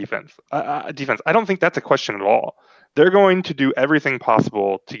address the defense. I don't think that's a question at all. They're going to do everything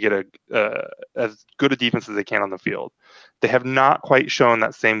possible to get as good a defense as they can on the field. They have not quite shown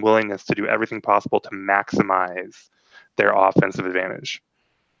that same willingness to do everything possible to maximize their offensive advantage.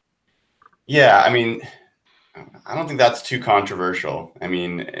 Yeah, I mean, I don't think that's too controversial. I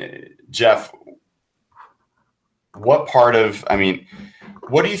mean, Jeff, what part of, I mean,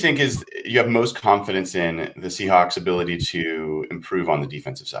 what do you think is you have most confidence in the Seahawks' ability to improve on the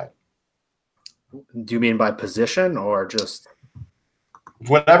defensive side? Do you mean by position or just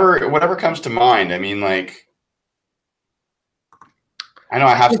whatever comes to mind? I mean, like, I know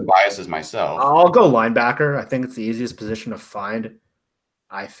I have some biases myself. I'll go linebacker. I think it's the easiest position to find.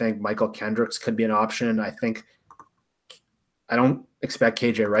 I think Michael Kendricks could be an option. I don't expect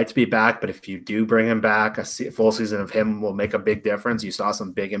KJ Wright to be back, but if you do bring him back, a full season of him will make a big difference. You saw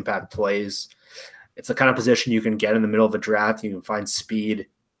some big impact plays. It's the kind of position you can get in the middle of the draft. You can find speed.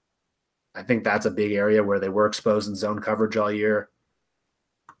 I think that's a big area where they were exposed in zone coverage all year.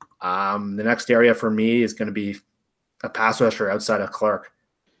 The next area for me is going to be a pass rusher outside of Clark.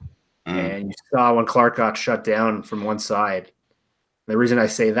 And you saw when Clark got shut down from one side. The reason I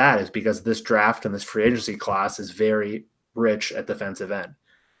say that is because this draft and this free agency class is very rich at defensive end.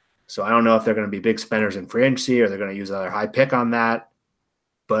 So I don't know if they're going to be big spenders in free agency or they're going to use another high pick on that.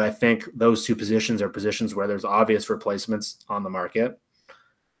 But I think those two positions are positions where there's obvious replacements on the market.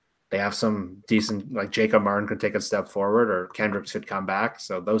 They have some decent, like Jacob Martin could take a step forward or Kendricks could come back.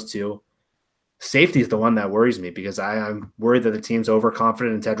 So those two. Safety is the one that worries me because I'm worried that the team's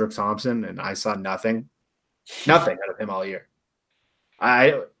overconfident in Tedrick Thompson, and I saw nothing out of him all year.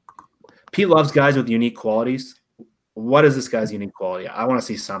 Pete loves guys with unique qualities. What is this guy's unique quality? I want to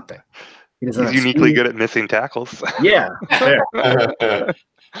see something. He's uniquely good at missing tackles. Yeah, fair.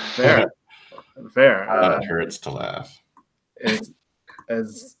 Fair. It hurts to laugh.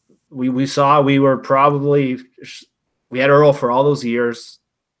 As we saw, we had Earl for all those years.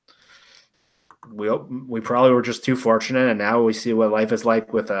 We probably were just too fortunate, and now we see what life is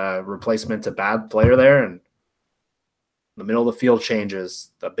like with a replacement to bad player there, and the middle of the field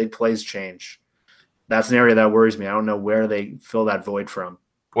changes, the big plays change. That's an area that worries me. I don't know where they fill that void from.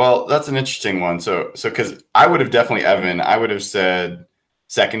 Well, that's an interesting one. So because I would have definitely, Evan, I would have said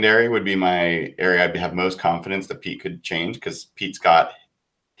secondary would be my area I'd have most confidence that Pete could change because Pete's got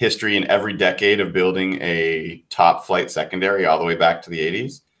history in every decade of building a top flight secondary all the way back to the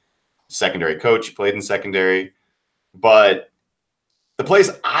 80s. Secondary coach, played in secondary. But the place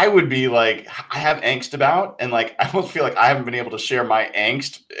I would be like, I have angst about, and like, I almost feel like I haven't been able to share my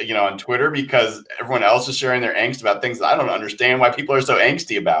angst, on Twitter because everyone else is sharing their angst about things that I don't understand why people are so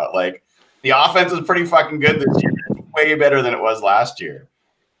angsty about. Like, the offense is pretty fucking good this year. It's way better than it was last year.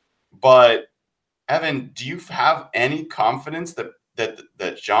 But Evan, do you have any confidence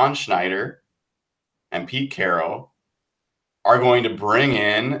that John Schneider and Pete Carroll are going to bring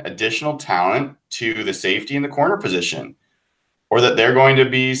in additional talent to the safety and the corner position, or that they're going to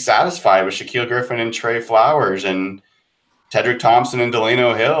be satisfied with Shaquille Griffin and Trey Flowers and Tedrick Thompson and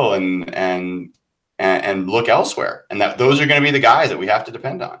Delano Hill and look elsewhere, and that those are going to be the guys that we have to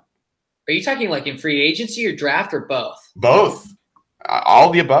depend on? Are you talking like in free agency or draft or both? Both.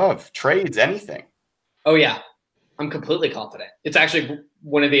 All the above. Trades, anything. Oh, yeah. I'm completely confident. It's actually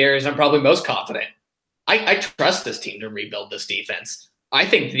one of the areas I'm probably most confident. I trust this team to rebuild this defense. I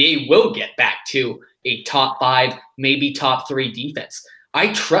think they will get back to a top 5, maybe top 3 defense.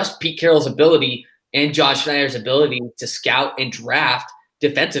 I trust Pete Carroll's ability and John Schneider's ability to scout and draft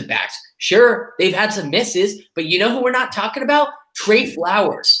defensive backs. Sure, they've had some misses, but you know who we're not talking about? Trey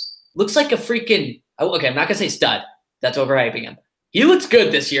Flowers. Looks like a freaking – okay, I'm not going to say stud. That's overhyping him. He looks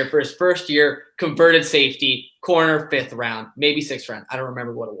good this year for his first year, converted safety, corner, 5th round, maybe 6th round. I don't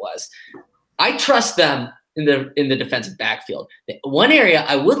remember what it was. I trust them in the defensive backfield. The one area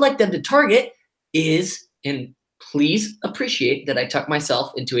I would like them to target is, and please appreciate that I tuck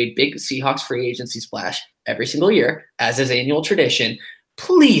myself into a big Seahawks free agency splash every single year, as is annual tradition.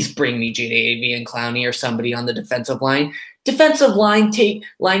 Please bring me Jadeveon Clowney or somebody on the defensive line. Defensive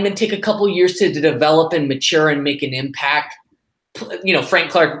linemen take a couple years to develop and mature and make an impact. Frank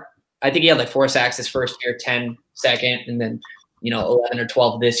Clark, I think he had like 4 sacks his first year, 10 second, and then 11 or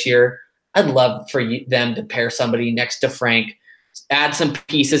 12 this year. I'd love for them to pair somebody next to Frank, add some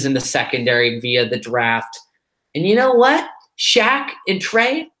pieces in the secondary via the draft. And you know what? Shaq and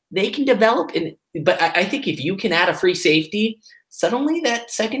Trey, they can develop. But I think if you can add a free safety, suddenly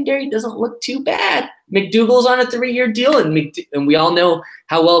that secondary doesn't look too bad. McDougal's on a 3-year deal, and we all know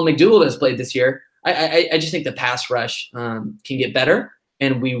how well McDougal has played this year. I just think the pass rush can get better,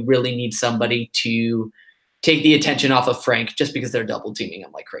 and we really need somebody to take the attention off of Frank just because they're double teaming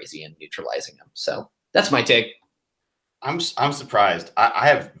him like crazy and neutralizing him. So that's my take. I'm surprised. I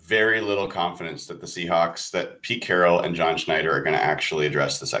have very little confidence that the Seahawks, that Pete Carroll and John Schneider are going to actually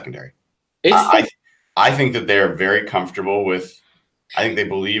address the secondary. I think that they're very comfortable with. I think they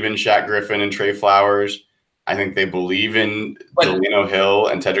believe in Shaq Griffin and Trey Flowers. I think they believe in Delano Hill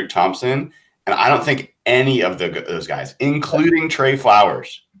and Tedrick Thompson. And I don't think any of those guys, including Trey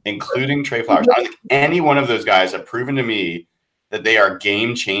Flowers. I don't think any one of those guys have proven to me that they are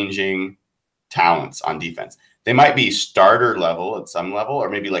game-changing talents on defense. They might be starter level at some level, or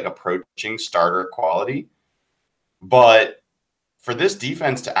maybe like approaching starter quality. But for this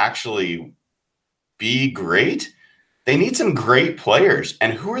defense to actually be great, they need some great players.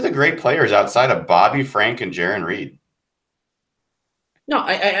 And who are the great players outside of Bobby Frank and Jarran Reed? No,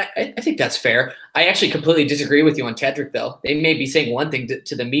 I think that's fair. I actually completely disagree with you on Tedrick, though. They may be saying one thing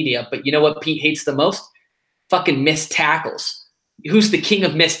to the media, but you know what Pete hates the most? Fucking missed tackles. Who's the king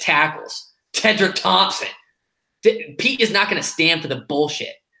of missed tackles? Tedrick Thompson. Pete is not going to stand for the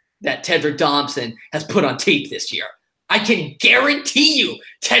bullshit that Tedrick Thompson has put on tape this year. I can guarantee you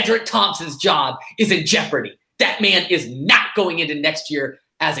Tedrick Thompson's job is in jeopardy. That man is not going into next year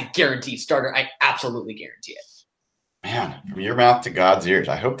as a guaranteed starter. I absolutely guarantee it. Man, from your mouth to God's ears.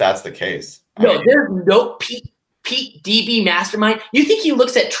 I hope that's the case. No, there's no Pete DB mastermind. You think he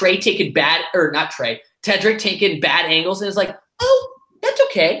looks at Trey taking Tedrick taking bad angles and is like, oh, that's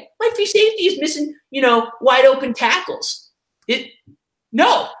okay. My free safety is missing, wide open tackles.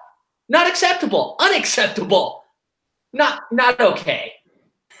 No, not acceptable. Unacceptable. Not okay.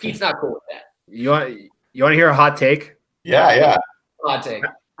 Pete's not cool with that. You want to hear a hot take? Yeah. Hot take.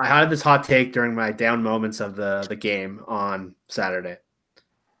 I had this hot take during my down moments of the game on Saturday.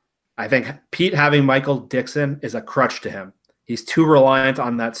 I think Pete having Michael Dixon is a crutch to him. He's too reliant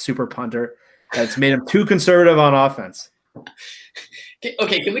on that super punter. That's made him too conservative on offense.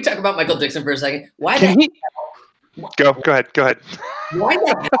 Okay, can we talk about Michael Dixon for a second? Go ahead. Why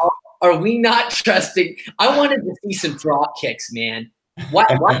the hell are we not trusting? I wanted to see some drop kicks, man. Why?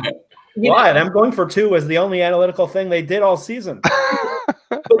 Why? Them going for 2 was the only analytical thing they did all season.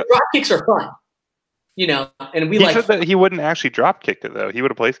 But drop kicks are fun, and we said that he wouldn't actually drop kick it, though. He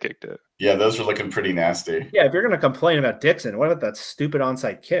would have place kicked it. Yeah, those are looking pretty nasty. Yeah, if you're going to complain about Dixon, what about that stupid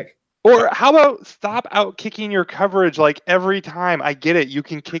onside kick? Or how about stop out kicking your coverage like every time? I get it. You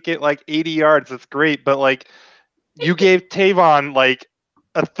can kick it like 80 yards. That's great. But like you gave Tavon like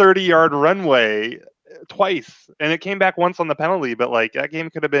a 30-yard runway twice, and it came back once on the penalty. But like that game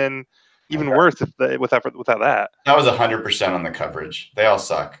could have been even worse without that. That was 100% on the coverage. They all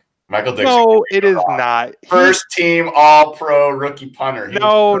suck. Michael Dixon. No, it is not. First team All-Pro rookie punter.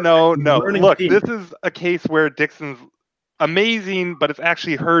 No. Look, this is a case where Dixon's amazing, but it's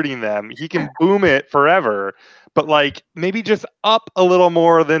actually hurting them. He can boom it forever, but like maybe just up a little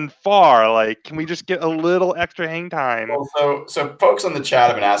more than far. Like, can we just get a little extra hang time? Well, so folks on the chat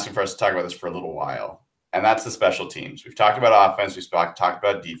have been asking for us to talk about this for a little while, and that's the special teams. We've talked about offense. We've talked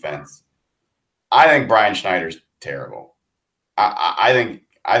about defense. I think Brian Schneider's terrible. I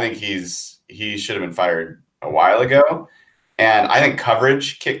think he should have been fired a while ago. And I think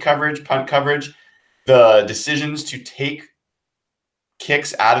coverage, kick coverage, punt coverage, the decisions to take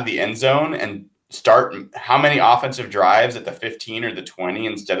kicks out of the end zone and start how many offensive drives at the 15 or the 20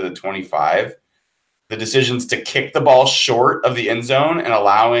 instead of the 25, the decisions to kick the ball short of the end zone and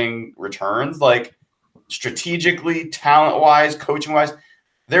allowing returns, like strategically, talent-wise, coaching-wise,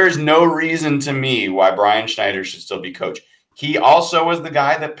 there is no reason to me why Brian Schneider should still be coach. He also was the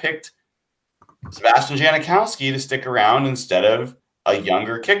guy that picked Sebastian Janikowski to stick around instead of a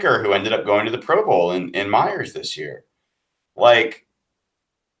younger kicker who ended up going to the Pro Bowl in Myers this year. Like,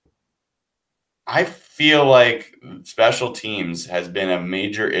 I feel like special teams has been a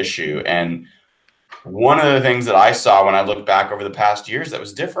major issue. And one of the things that I saw when I looked back over the past years that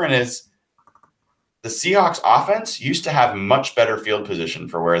was different is the Seahawks offense used to have much better field position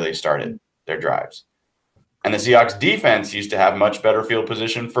for where they started their drives. And the Seahawks defense used to have much better field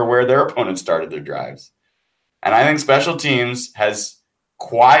position for where their opponents started their drives. And I think special teams has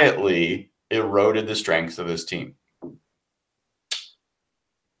quietly eroded the strengths of this team.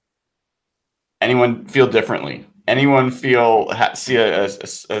 Anyone feel differently? Anyone see a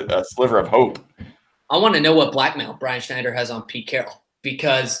sliver of hope? I want to know what blackmail Brian Schneider has on Pete Carroll,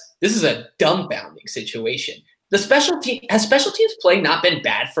 because this is a dumbfounding situation. Has special teams play not been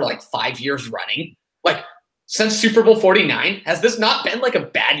bad for like 5 years running? Like since Super Bowl 49, has this not been like a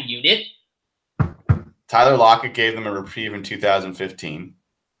bad unit? Tyler Lockett gave them a reprieve in 2015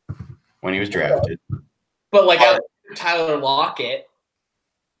 when he was drafted. But like Tyler Lockett,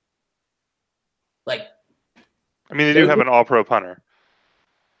 like, I mean, they do have an all-pro punter.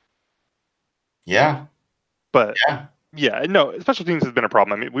 Yeah. But yeah, no, special teams has been a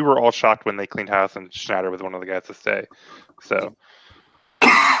problem. I mean, we were all shocked when they cleaned house and Schneider was one of the guys to stay. So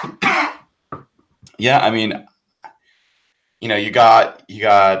yeah, I mean, you got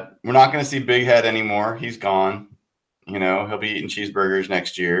we're not going to see Big Head anymore. He's gone. You know, he'll be eating cheeseburgers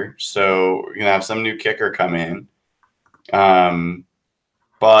next year. So we're gonna have some new kicker come in.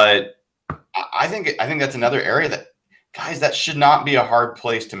 But I think that's another area that, guys, that should not be a hard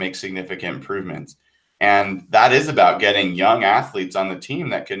place to make significant improvements. And that is about getting young athletes on the team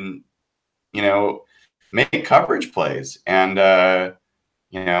that can, you know, make coverage plays. And,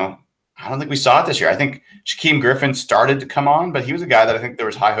 you know, I don't think we saw it this year. I think Shaquem Griffin started to come on, but he was a guy that I think there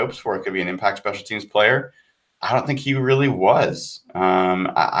was high hopes for. It could be an impact special teams player. I don't think he really was.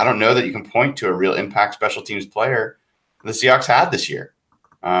 I don't know that you can point to a real impact special teams player the Seahawks had this year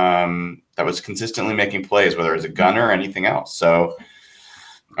that was consistently making plays, whether it was a gunner or anything else. So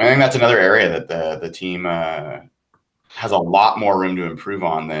I think that's another area that the team has a lot more room to improve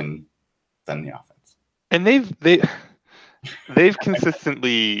on than the offense. And they've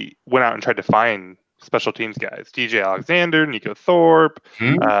consistently went out and tried to find special teams guys. DJ Alexander, Nico Thorpe,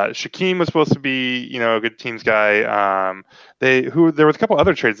 Shaquem was supposed to be, you know, a good teams guy. There was a couple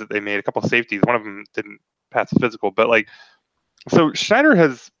other trades that they made, a couple safeties. One of them didn't pass the physical, but like, so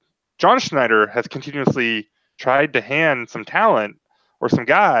John Schneider has continuously tried to hand some talent or some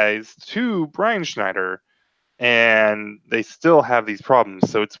guys to Brian Schneider, and they still have these problems.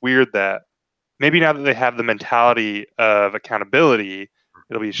 So it's weird that maybe now that they have the mentality of accountability,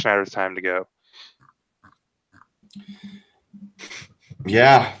 it'll be Schneider's time to go.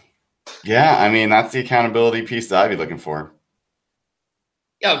 Yeah. I mean, that's the accountability piece that I'd be looking for.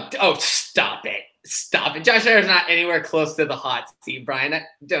 Oh, stop it. Stop it. Josh Schneider's not anywhere close to the hot seat, Brian.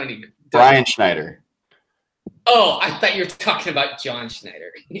 Brian Schneider. Oh, I thought you were talking about John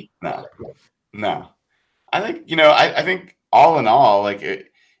Schneider. No. I think, you know, I think all in all, like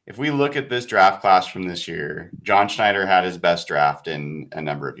if we look at this draft class from this year, John Schneider had his best draft in a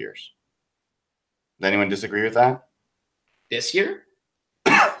number of years. Does anyone disagree with that? This year?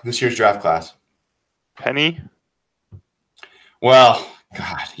 This year's draft class. Penny? Well,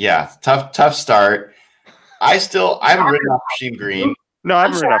 God, yeah. Tough start. I haven't written off Rasheem Green. No, I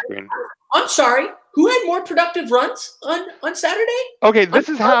haven't written off Green. I'm sorry. Who had more productive runs on Saturday? Okay, this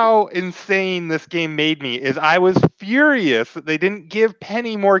is how insane this game made me. Is I was furious that they didn't give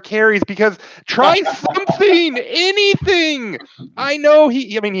Penny more carries, because try something, anything. I know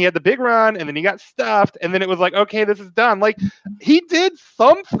he had the big run and then he got stuffed and then it was like, okay, this is done. Like, he did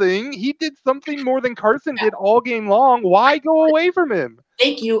something. He did something more than Carson did all game long. Why go away from him?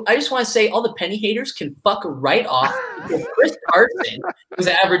 Thank you. I just want to say all the Penny haters can fuck right off. Chris Carson was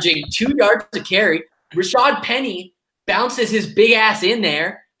averaging 2 yards a carry. Rashad Penny bounces his big ass in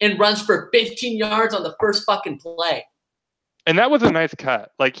there and runs for 15 yards on the first fucking play. And that was a nice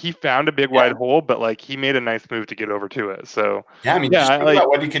cut. Like, he found a big wide hole, but like he made a nice move to get over to it. So yeah, I mean, just think about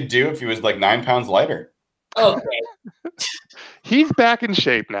what he could do if he was like 9 pounds lighter. Okay. He's back in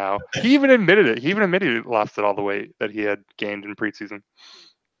shape now. He even admitted it. He lost all the weight that he had gained in preseason.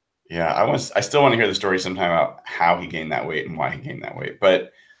 Yeah, I still want to hear the story sometime about how he gained that weight and why he gained that weight.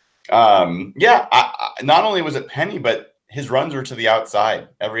 But not only was it Penny, but his runs were to the outside.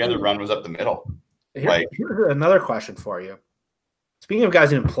 Every other run was up the middle. Here's another question for you. Speaking of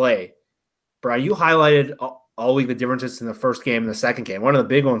guys who didn't play, Brian, you highlighted all week the differences in the first game and the second game. One of the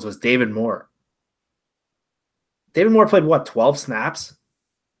big ones was David Moore. David Moore played, 12 snaps?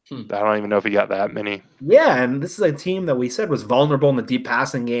 I don't even know if he got that many. Yeah, and this is a team that we said was vulnerable in the deep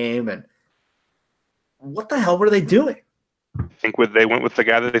passing game. And what the hell were they doing? I think they went with the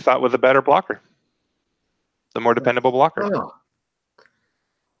guy that they thought was a better blocker, the more dependable blocker. Oh.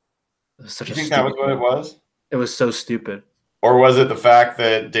 Do you think that was what it was? It was so stupid. Or was it the fact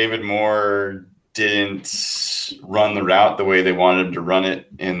that David Moore didn't run the route the way they wanted him to run it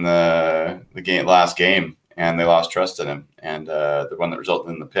in the last game, and they lost trust in him, and the one that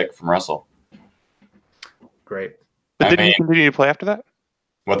resulted in the pick from Russell? Great. But didn't he continue to play after that?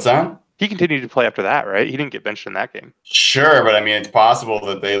 What's that? He continued to play after that, right? He didn't get benched in that game. Sure, but I mean, it's possible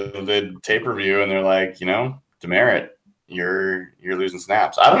that they did tape review and they're like, Demerit, you're losing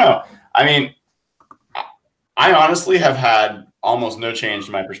snaps. I don't know. I mean, I honestly have had almost no change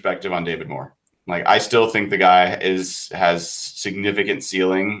in my perspective on David Moore. Like, I still think the guy has significant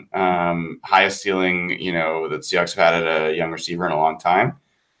ceiling, highest ceiling, that Seahawks have had at a young receiver in a long time.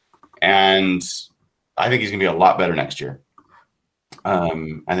 And I think he's going to be a lot better next year. I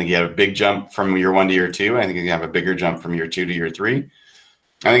think he had a big jump from year 1 to year 2. I think he's going to have a bigger jump from year 2 to year 3. I think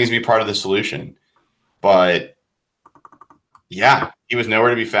he's going to be part of the solution. But, yeah, he was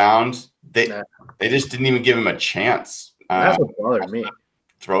nowhere to be found. They just didn't even give him a chance. That's what bothered me.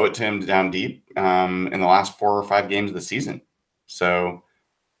 Throw it to him down deep in the last 4 or 5 games of the season. So,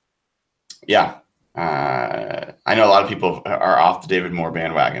 yeah, I know a lot of people are off the David Moore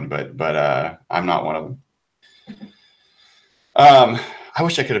bandwagon, but I'm not one of them. I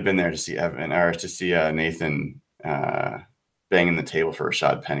wish I could have been there to see Evan or to see Nathan banging the table for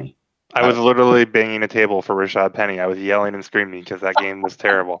Rashad Penny. I was literally banging a table for Rashad Penny. I was yelling and screaming because that game was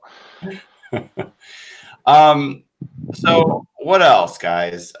terrible. So what else,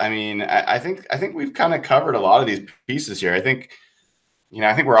 guys? I mean, I think we've kind of covered a lot of these pieces here. I think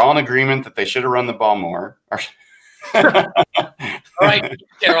we're all in agreement that they should have run the ball more. All right,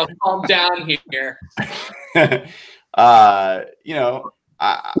 Daryl, calm down here. Well,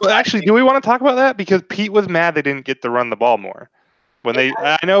 actually, do we want to talk about that? Because Pete was mad they didn't get to run the ball more.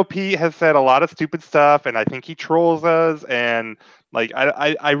 I know Pete has said a lot of stupid stuff, and I think he trolls us. And like,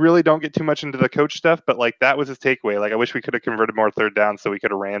 I really don't get too much into the coach stuff, but like that was his takeaway. Like, I wish we could have converted more third down so we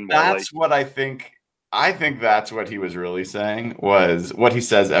could have ran more. That's what I think. I think that's what he was really saying, was what he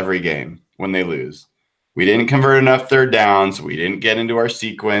says every game when they lose. We didn't convert enough third downs. We didn't get into our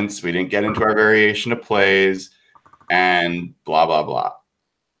sequence. We didn't get into our variation of plays, and blah, blah, blah.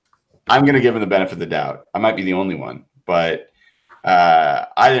 I'm going to give him the benefit of the doubt. I might be the only one, but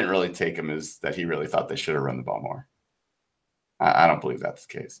I didn't really take him as that he really thought they should have run the ball more. I don't believe that's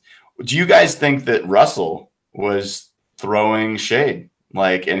the case. Do you guys think that Russell was throwing shade,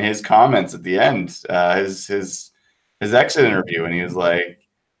 like in his comments at the end, his exit interview, and he was like,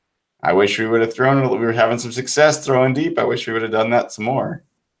 I wish we would have thrown it. We were having some success throwing deep. I wish we would have done that some more.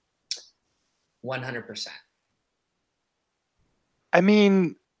 100%. I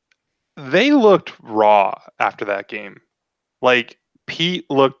mean, they looked raw after that game. Like, Pete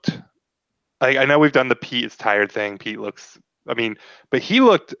looked like, I know we've done the Pete is tired thing. Pete looks, but Pete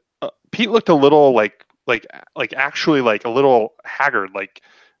looked a little like actually like a little haggard, like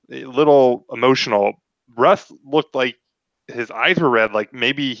a little emotional. Russ looked like his eyes were red, like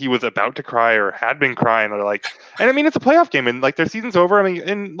maybe he was about to cry or had been crying, or like, and I mean, it's a playoff game and like their season's over. I mean,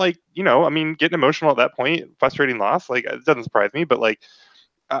 and like, getting emotional at that point, frustrating loss, like it doesn't surprise me, but like,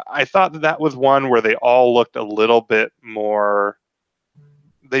 I thought that was one where they all looked a little bit more,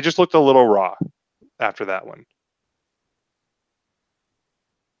 they just looked a little raw after that one.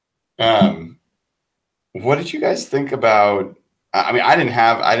 What did you guys think about, I mean, I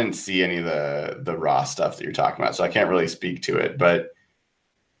didn't see any of the raw stuff that you're talking about, so I can't really speak to it, but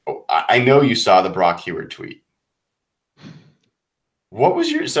I know you saw the Brock Huard tweet. What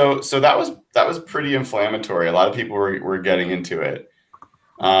was your, so that was pretty inflammatory. A lot of people were getting into it.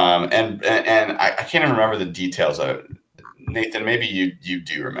 And I can't even remember the details of it. Nathan, maybe you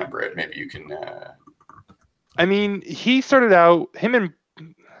do remember it. Maybe you can. I mean, he started out, him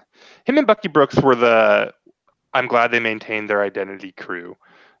and Bucky Brooks were the, I'm glad they maintained their identity crew.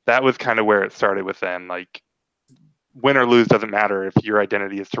 That was kind of where it started with them. Like, win or lose doesn't matter. If your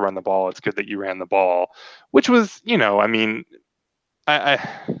identity is to run the ball, it's good that you ran the ball, which was, I mean,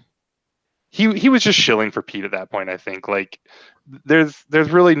 he was just shilling for Pete at that point. I think like there's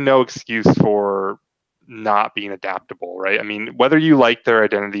really no excuse for not being adaptable, right? I mean, whether you like their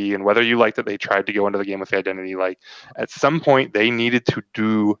identity and whether you like that they tried to go into the game with the identity, like at some point they needed to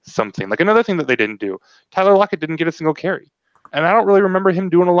do something. Like another thing that they didn't do, Tyler Lockett didn't get a single carry. And I don't really remember him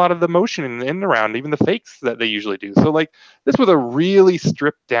doing a lot of the motion in and around, even the fakes that they usually do. So like this was a really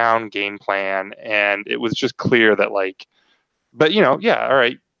stripped down game plan, and it was just clear that like, but all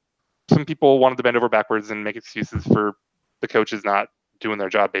right. Some people wanted to bend over backwards and make excuses for the coaches not doing their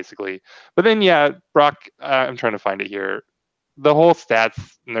job, basically. But then, Brock, I'm trying to find it here. The whole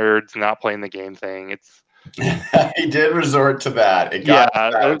stats nerds not playing the game thing. It's he did resort to that.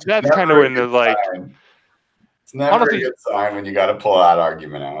 That's kind of when it's like. It's never honestly, a good sign when you got to pull that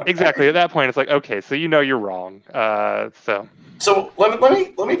argument out. Exactly. At that point, it's like, okay, so you're wrong. So let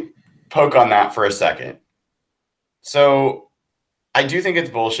me poke on that for a second. So I do think it's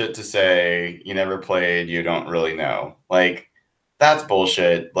bullshit to say you never played, you don't really know. Like, that's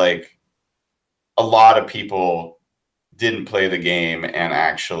bullshit. Like, a lot of people didn't play the game and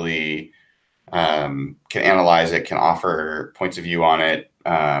actually can analyze it, can offer points of view on it,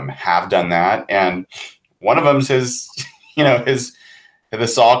 have done that. And one of them's the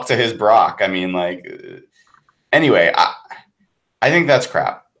Salk to his Brock. I mean, like, anyway, I think that's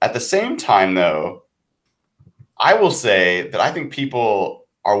crap. At the same time, though, I will say that I think people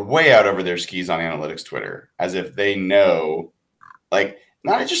are way out over their skis on analytics Twitter, as if they know, like,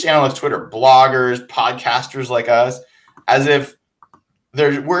 not just analytics Twitter, bloggers, podcasters like us, as if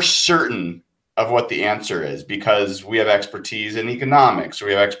we're certain of what the answer is because we have expertise in economics, or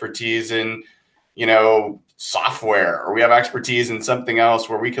we have expertise in, software, or we have expertise in something else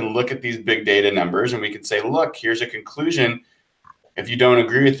where we can look at these big data numbers and we can say, look, here's a conclusion. If you don't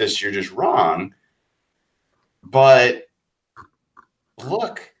agree with this, you're just wrong. But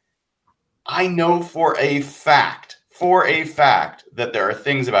look, I know for a fact for a fact that there are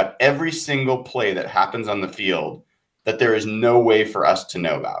things about every single play that happens on the field that there is no way for us to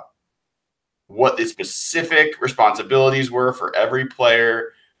know about. What the specific responsibilities were for every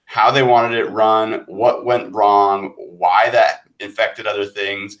player, how they wanted it run, what went wrong, why that affected other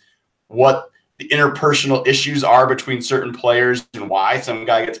things, what the interpersonal issues are between certain players and why some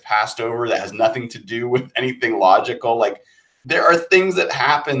guy gets passed over that has nothing to do with anything logical. Like, there are things that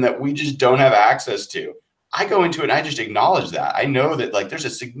happen that we just don't have access to. I go into it and I just acknowledge that. I know that like there's a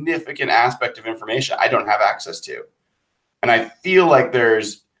significant aspect of information I don't have access to. And I feel like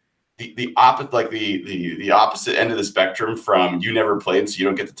there's the opposite, like the opposite end of the spectrum from you never played, so you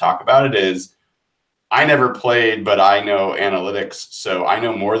don't get to talk about it, is I never played, but I know analytics, so I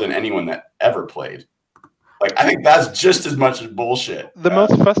know more than anyone that ever played. Like, I think that's just as much as bullshit. The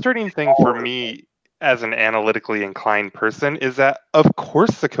most frustrating thing for me as an analytically inclined person is that, of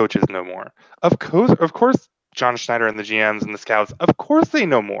course, the coaches know more. Of course, John Schneider and the GMs and the scouts, of course they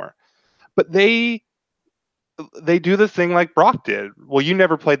know more. But they do this thing like Brock did. Well, you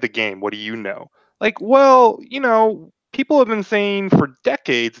never played the game. What do you know? Like, well, people have been saying for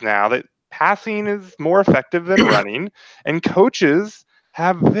decades now that passing is more effective than running, and coaches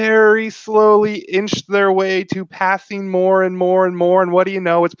have very slowly inched their way to passing more and more and more. And what do you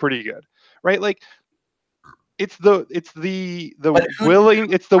know? It's pretty good, right? Like, it's the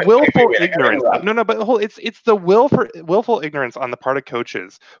willful ignorance. No, but it's the willful ignorance on the part of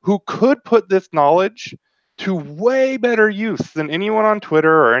coaches who could put this knowledge to way better use than anyone on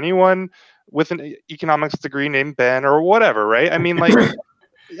Twitter or anyone with an economics degree named Ben or whatever, right? I mean, like,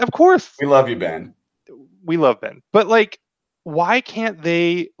 of course. We love you, Ben. We love Ben. But, like, why can't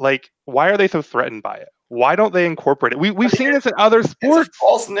they, like, why are they so threatened by it? Why don't they incorporate it? We've seen this in other sports. It's a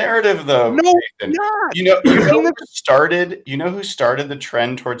false narrative, though. No, not. You know who started the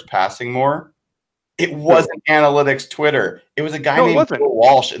trend towards passing more? It wasn't analytics Twitter. It was a guy named Bill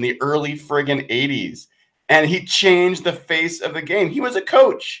Walsh in the early friggin' 80s. And he changed the face of the game. He was a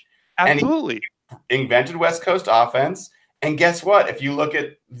coach. Absolutely. And he invented West Coast offense. And guess what? If you look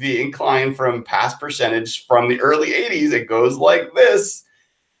at the incline from pass percentage from the early 80s, it goes like this.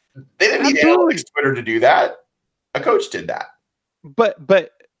 They didn't need analytics Twitter to do that. A coach did that.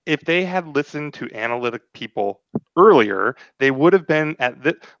 But if they had listened to analytic people earlier, they would have been at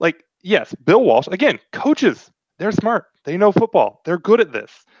the, like, yes, Bill Walsh, again, coaches, they're smart. They know football. They're good at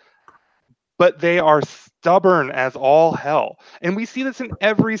this. But they are stubborn as all hell. And we see this in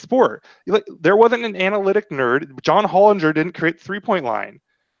every sport. Like, there wasn't an analytic nerd. John Hollinger didn't create the three-point line.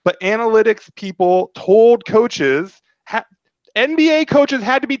 But analytics people told coaches, NBA coaches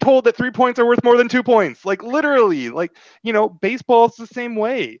had to be told that 3 points are worth more than 2 points. Like, literally. Like, baseball is the same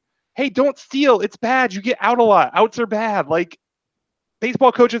way. Hey, don't steal. It's bad. You get out a lot. Outs are bad. Like,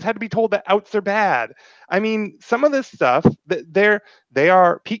 baseball coaches had to be told that outs are bad. I mean, some of this stuff,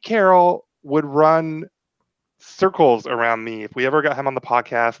 Pete Carroll would run circles around me if we ever got him on the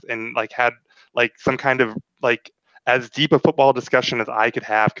podcast and like had like some kind of like as deep a football discussion as I could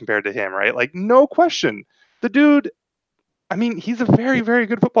have compared to him, right? Like, no question. The dude, I mean, he's a very, very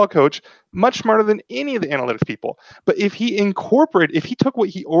good football coach, much smarter than any of the analytics people. But if he took what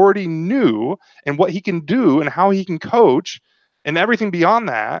he already knew and what he can do and how he can coach and everything beyond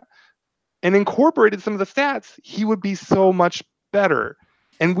that and incorporated some of the stats, he would be so much better.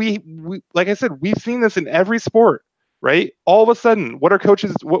 And we like I said, we've seen this in every sport, right? All of a sudden, what are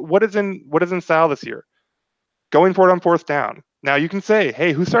coaches? What is in style this year? Going for it on fourth down. Now you can say,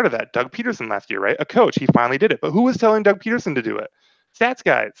 hey, who started that? Doug Peterson last year, right? A coach. He finally did it. But who was telling Doug Peterson to do it? Stats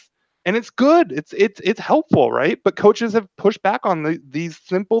guys. And it's good. It's helpful, right? But coaches have pushed back on these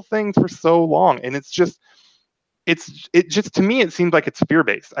simple things for so long, and it just to me it seems like it's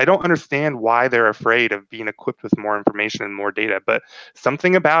fear-based. I don't understand why they're afraid of being equipped with more information and more data, but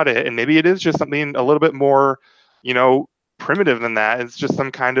something about it, and maybe it is just something a little bit more, primitive than that. It's just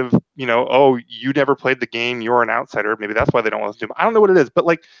some kind of, oh, you never played the game, you're an outsider. Maybe that's why they don't want to do it. I don't know what it is, but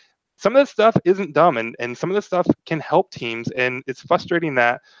like some of this stuff isn't dumb, and some of this stuff can help teams, and it's frustrating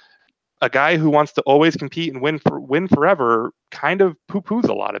that a guy who wants to always compete and win forever kind of poo-poos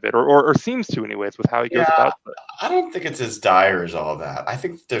a lot of it, or seems to anyways, with how he goes about it. I don't think it's as dire as all that. I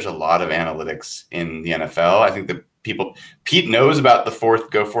think there's a lot of analytics in the NFL. I think that Pete knows about the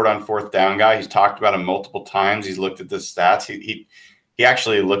go for it on fourth down guy. He's talked about him multiple times. He's looked at the stats. He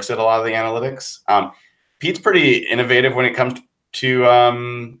actually looks at a lot of the analytics. Pete's pretty innovative when it comes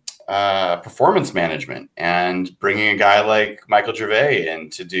to performance management and bringing a guy like Michael Gervais in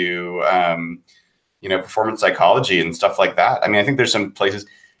to do, performance psychology and stuff like that. I mean, I think there's some places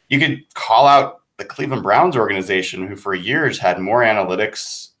you could call out the Cleveland Browns organization, who for years had more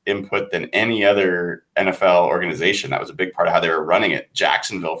analytics input than any other NFL organization. That was a big part of how they were running it.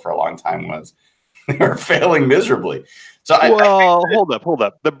 Jacksonville for a long time was. They were failing miserably. So hold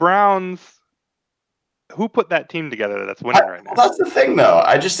up. The Browns, who put that team together that's winning right now? That's the thing, though.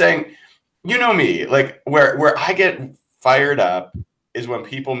 I'm just saying, you know me, like where I get fired up is when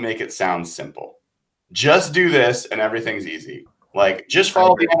people make it sound simple. Just do this and everything's easy. Like, just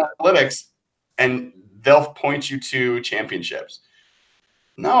follow the analytics and they'll point you to championships.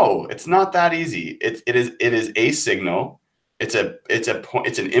 No, it's not that easy. It is a signal. It's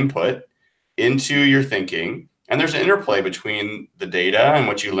an input into your thinking, and there's an interplay between the data and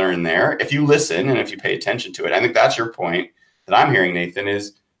what you learn there. If you listen and if you pay attention to it, I think that's your point that I'm hearing, Nathan,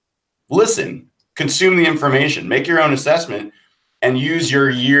 is listen, consume the information, make your own assessment, and use your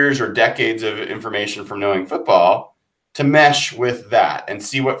years or decades of information from knowing football to mesh with that and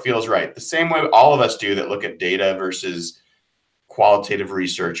see what feels right. The same way all of us do that look at data versus qualitative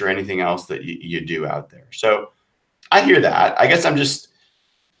research or anything else that you do out there. So I hear that. I guess I'm just,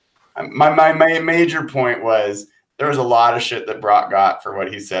 my major point was there was a lot of shit that Brock got for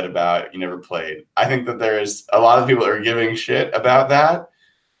what he said about you never played. I think that there's a lot of people that are giving shit about that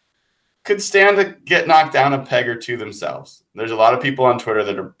could stand to get knocked down a peg or two themselves. There's a lot of people on Twitter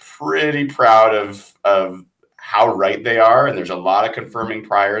that are pretty proud of how right they are, and there's a lot of confirming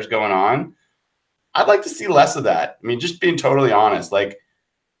priors going on. I'd like to see less of that. I mean, just being totally honest, like,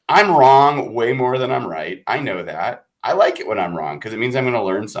 I'm wrong way more than I'm right. I know that. I like it when I'm wrong because it means I'm going to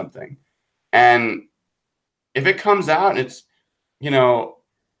learn something. And if it comes out and it's, the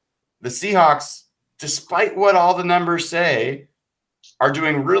Seahawks, despite what all the numbers say, are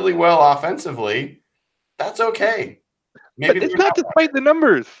doing really well offensively, that's okay. Maybe but it's not despite the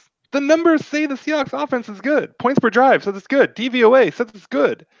numbers. The numbers say the Seahawks offense is good. Points per drive says it's good. DVOA says it's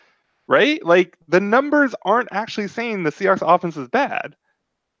good. Right? Like, the numbers aren't actually saying the Seahawks offense is bad.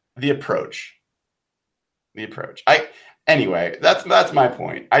 The approach. Anyway, that's my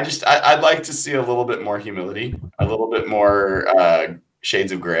point. I'd like to see a little bit more humility, a little bit more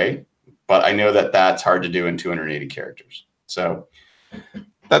shades of gray, but I know that that's hard to do in 280 characters. So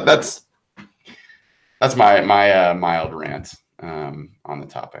that's my mild rant on the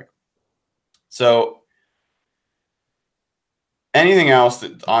topic. So anything else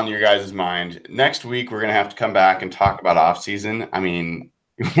that on your guys' mind? Next week, we're going to have to come back and talk about offseason. I mean,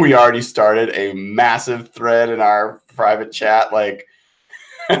 we already started a massive thread in our private chat. Like,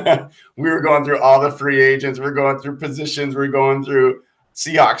 we were going through all the free agents. We're going through positions. We're going through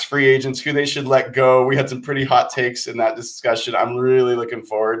Seahawks free agents, who they should let go. We had some pretty hot takes in that discussion. I'm really looking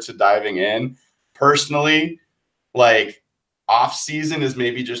forward to diving in. Personally, like, off season is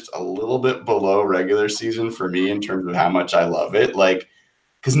maybe just a little bit below regular season for me in terms of how much I love it. Like,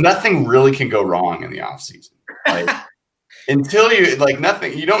 because nothing really can go wrong in the off season. Like, until you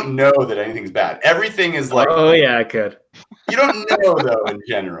you don't know that anything's bad. Everything is like, oh yeah, I could. You don't know though in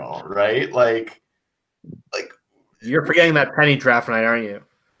general, right? Like you're forgetting that penny draft night, aren't you?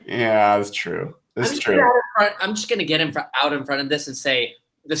 Yeah, that's true. That's true. I'm just gonna get out in front of this and say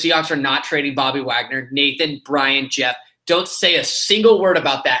the Seahawks are not trading Bobby Wagner. Nathan, Brian, Jeff. Don't say a single word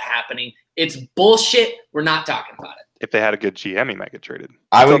about that happening. It's bullshit. We're not talking about it. If they had a good GM, he might get traded.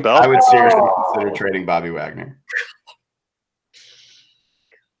 I would seriously consider trading Bobby Wagner.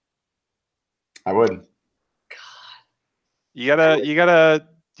 I would. God. You gotta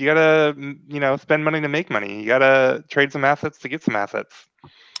spend money to make money. You gotta trade some assets to get some assets.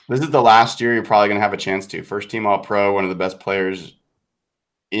 This is the last year you're probably gonna have a chance to. First team All-Pro, one of the best players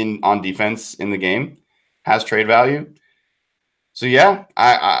on defense in the game, has trade value. So yeah,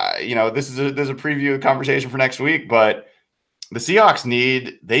 there's a preview of the conversation for next week, but the Seahawks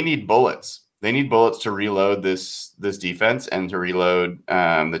need bullets. They need bullets to reload this defense and to reload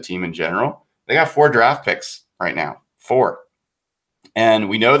the team in general. They got 4 draft picks right now, 4, and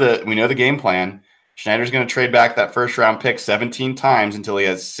we know the game plan. Schneider's going to trade back that first round pick 17 times until he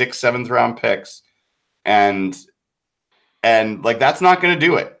has 6 7th round picks, and like that's not going to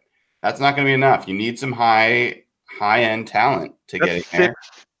do it. That's not going to be enough. You need some high-end talent to get in there.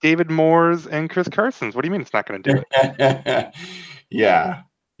 David Moore's and Chris Carson's. What do you mean it's not going to do it? Yeah.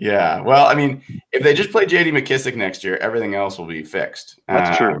 Well, I mean, if they just play J.D. McKissic next year, everything else will be fixed.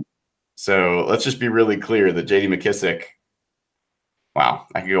 That's true. So let's just be really clear that J.D. McKissic. Wow,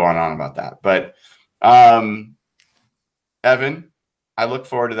 I could go on and on about that, but Evan, I look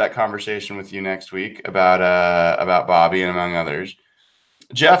forward to that conversation with you next week about Bobby and among others.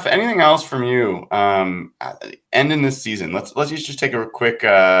 Jeff, anything else from you ending this season? Let's just take a quick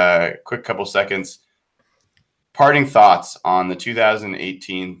couple seconds. Parting thoughts on the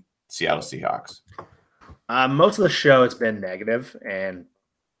 2018 Seattle Seahawks. Most of the show it's been negative, and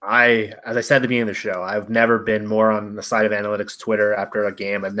as I said at the beginning of the show, I've never been more on the side of analytics Twitter after a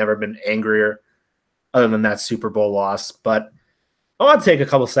game. I've never been angrier other than that Super Bowl loss. But I want to take a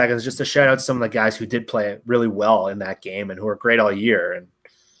couple seconds just to shout out some of the guys who did play really well in that game and who were great all year. And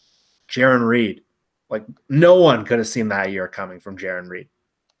Jarran Reed, like no one could have seen that year coming from Jarran Reed.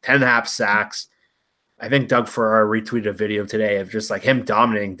 10.5 sacks. I think Doug Farrar retweeted a video today of just like him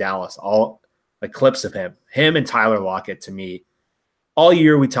dominating Dallas, all like clips of him and Tyler Lockett. To me, all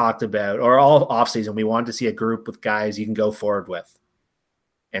year we talked about, or all offseason, we wanted to see a group with guys you can go forward with.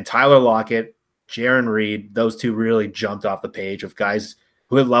 And Tyler Lockett, Jarran Reed, those two really jumped off the page of guys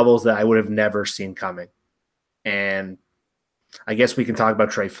who had levels that I would have never seen coming. And I guess we can talk about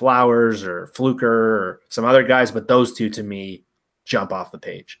Trey Flowers or Fluker or some other guys, but those two to me jump off the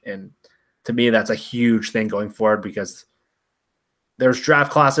page. And to me, that's a huge thing going forward because there's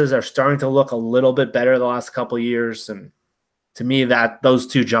draft classes that are starting to look a little bit better the last couple of years. And to me, that those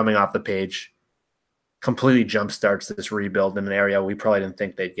two jumping off the page completely jumpstarts this rebuild in an area we probably didn't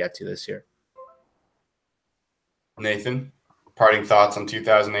think they'd get to this year. Nathan, parting thoughts on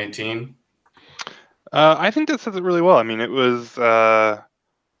 2018? I think that says it really well. I mean, it was, one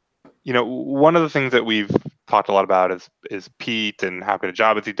of the things that we've talked a lot about is Pete and how good a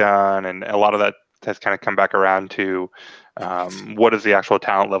job has he done, and a lot of that has kind of come back around to what is the actual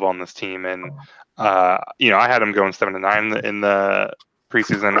talent level on this team. And I had them going 7-9 in the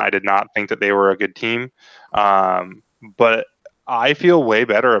preseason. I did not think that they were a good team, but I feel way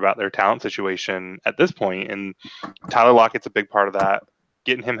better about their talent situation at this point. And Tyler Lockett's a big part of that.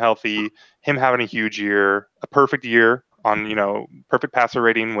 Getting him healthy, him having a huge year, a perfect year on, perfect passer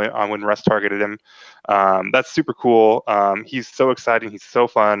rating when Russ targeted him. That's super cool. He's so exciting. He's so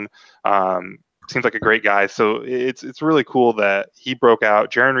fun. Seems like a great guy. So it's really cool that he broke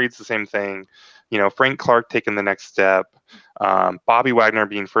out. Jarran Reed's the same thing. Frank Clark taking the next step. Bobby Wagner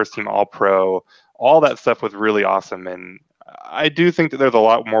being first team All-Pro. All that stuff was really awesome. And I do think that there's a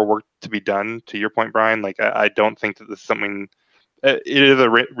lot more work to be done, to your point, Brian. Like, I don't think that this is something – it is a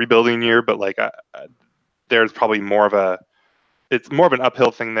rebuilding year, but there's probably it's more of an uphill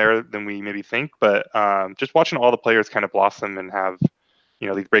thing there than we maybe think. But just watching all the players kind of blossom and have,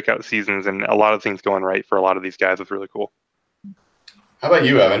 these breakout seasons and a lot of things going right for a lot of these guys was really cool. How about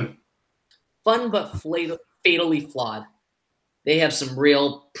you, Evan? Fun, but fatally flawed. They have some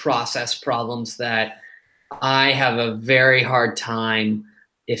real process problems that I have a very hard time,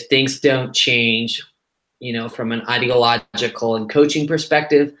 if things don't change, from an ideological and coaching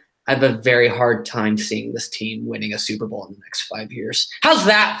perspective, I have a very hard time seeing this team winning a Super Bowl in the next 5 years. How's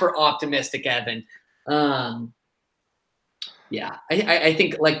that for optimistic, Evan? Yeah, I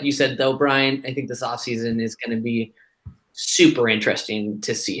think, like you said, though, Brian, I think this offseason is going to be super interesting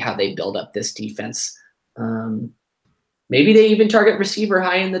to see how they build up this defense. Maybe they even target receiver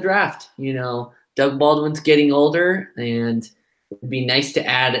high in the draft. Doug Baldwin's getting older, and it'd be nice to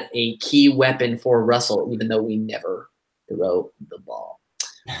add a key weapon for Russell, even though we never throw the ball.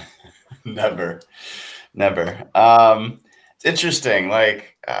 Never. It's interesting.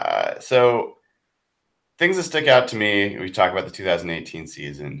 So things that stick out to me, we talk about the 2018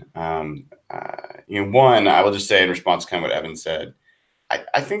 season. One, I will just say in response to kind of what Evan said,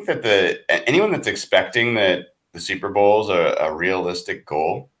 I think that anyone that's expecting that the Super Bowl is a realistic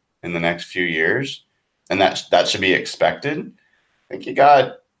goal in the next few years, and that should be expected, I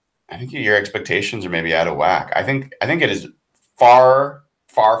think your expectations are maybe out of whack. I think it is far,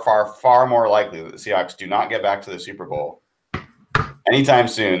 far, far, far more likely that the Seahawks do not get back to the Super Bowl anytime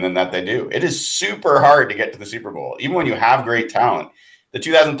soon than that they do. It is super hard to get to the Super Bowl, even when you have great talent. The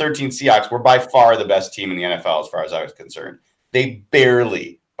 2013 Seahawks were by far the best team in the NFL as far as I was concerned. They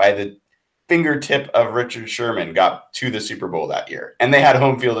barely, by the fingertip of Richard Sherman, got to the Super Bowl that year, and they had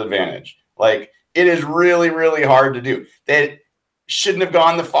home field advantage. It is really, really hard to do. They shouldn't have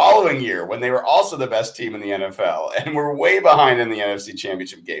gone the following year when they were also the best team in the NFL and were way behind in the NFC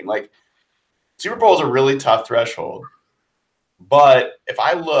Championship game. Super Bowl is a really tough threshold. But if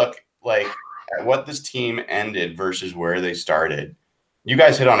I look at what this team ended versus where they started, you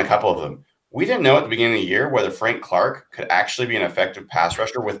guys hit on a couple of them. We didn't know at the beginning of the year whether Frank Clark could actually be an effective pass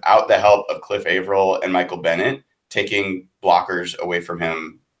rusher without the help of Cliff Averill and Michael Bennett taking blockers away from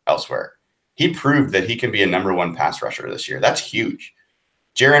him elsewhere. He proved that he can be a number one pass rusher this year. That's huge.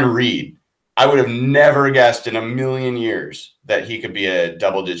 Jarran Reed, I would have never guessed in a million years that he could be a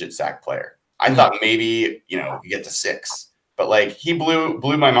double-digit sack player. I thought maybe, you get to 6. But, he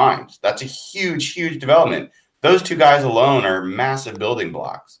blew my mind. That's a huge, huge development. Those two guys alone are massive building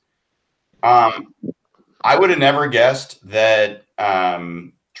blocks. I would have never guessed that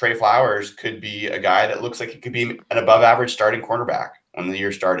Trey Flowers could be a guy that looks like he could be an above average starting cornerback when the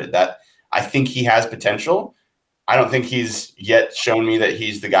year started. That I think he has potential. I don't think he's yet shown me that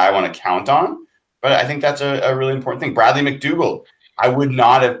he's the guy I want to count on, but I think that's a really important thing. Bradley McDougald, I would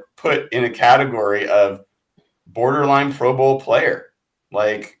not have put in a category of borderline Pro Bowl player.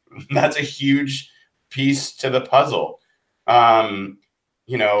 Like, that's a huge piece to the puzzle.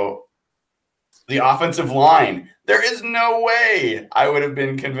 You know, the offensive line, there is no way I would have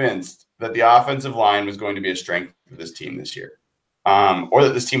been convinced that the offensive line was going to be a strength for this team this year, or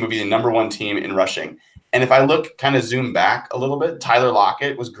that this team would be the number one team in rushing. And if I look, kind of zoom back a little bit, Tyler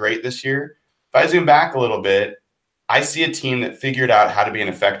Lockett was great this year. If I zoom back a little bit, I see a team that figured out how to be an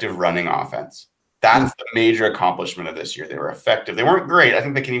effective running offense. That's the major accomplishment of this year. They were effective. They weren't great. I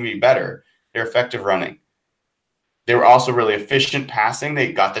think they can even be better. They're effective running. They were also really efficient passing.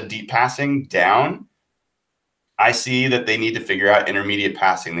 They got the deep passing down. I see that they need to figure out intermediate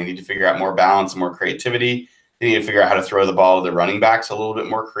passing. They need to figure out more balance, more creativity. They need to figure out how to throw the ball to the running backs a little bit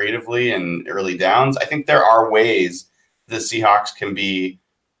more creatively in early downs. I think there are ways the Seahawks can be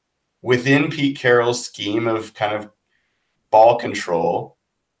within Pete Carroll's scheme of kind of ball control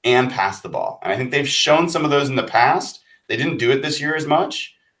and pass the ball. And I think they've shown some of those in the past. They didn't do it this year as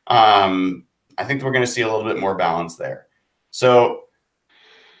much. I think we're going to see a little bit more balance there. So,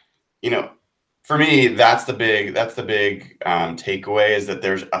 you know, for me, that's the big takeaway, is that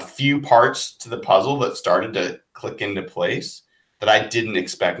there's a few parts to the puzzle that started to click into place that I didn't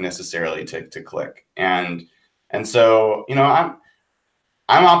expect necessarily to click. And so, you know,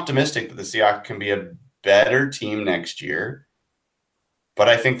 I'm optimistic that the Seahawks can be a better team next year, but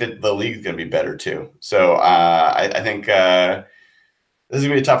I think that the league is going to be better too. So I think this is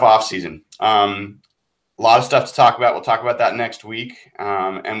going to be a tough offseason. A lot of stuff to talk about. We'll talk about that next week.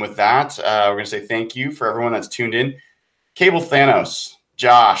 And with that, we're going to say thank you for everyone that's tuned in. Cable Thanos,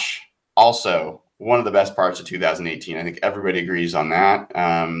 Josh, also one of the best parts of 2018. I think everybody agrees on that.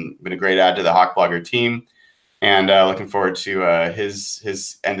 Been a great add to the Hawk Blogger team. And looking forward to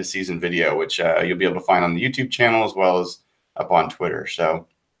his end of season video, which you'll be able to find on the YouTube channel as well as up on Twitter. So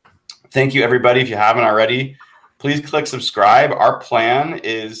thank you, everybody. If you haven't already, please click subscribe. Our plan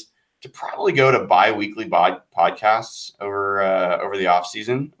is to probably go to bi-weekly podcasts over the off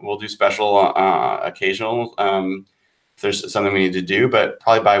season. We'll do special occasional if there's something we need to do, but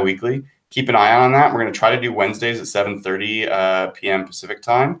probably bi-weekly. Keep an eye on that. We're going to try to do Wednesdays at 7:30 p.m. Pacific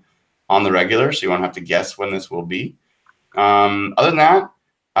time on the regular, so you won't have to guess when this will be. Other than that,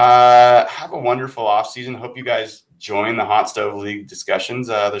 have a wonderful off season. Hope you guys join the Hot Stove League discussions.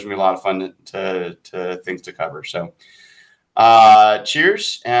 There's gonna be a lot of fun to things to cover. So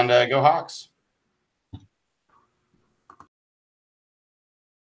cheers and go Hawks.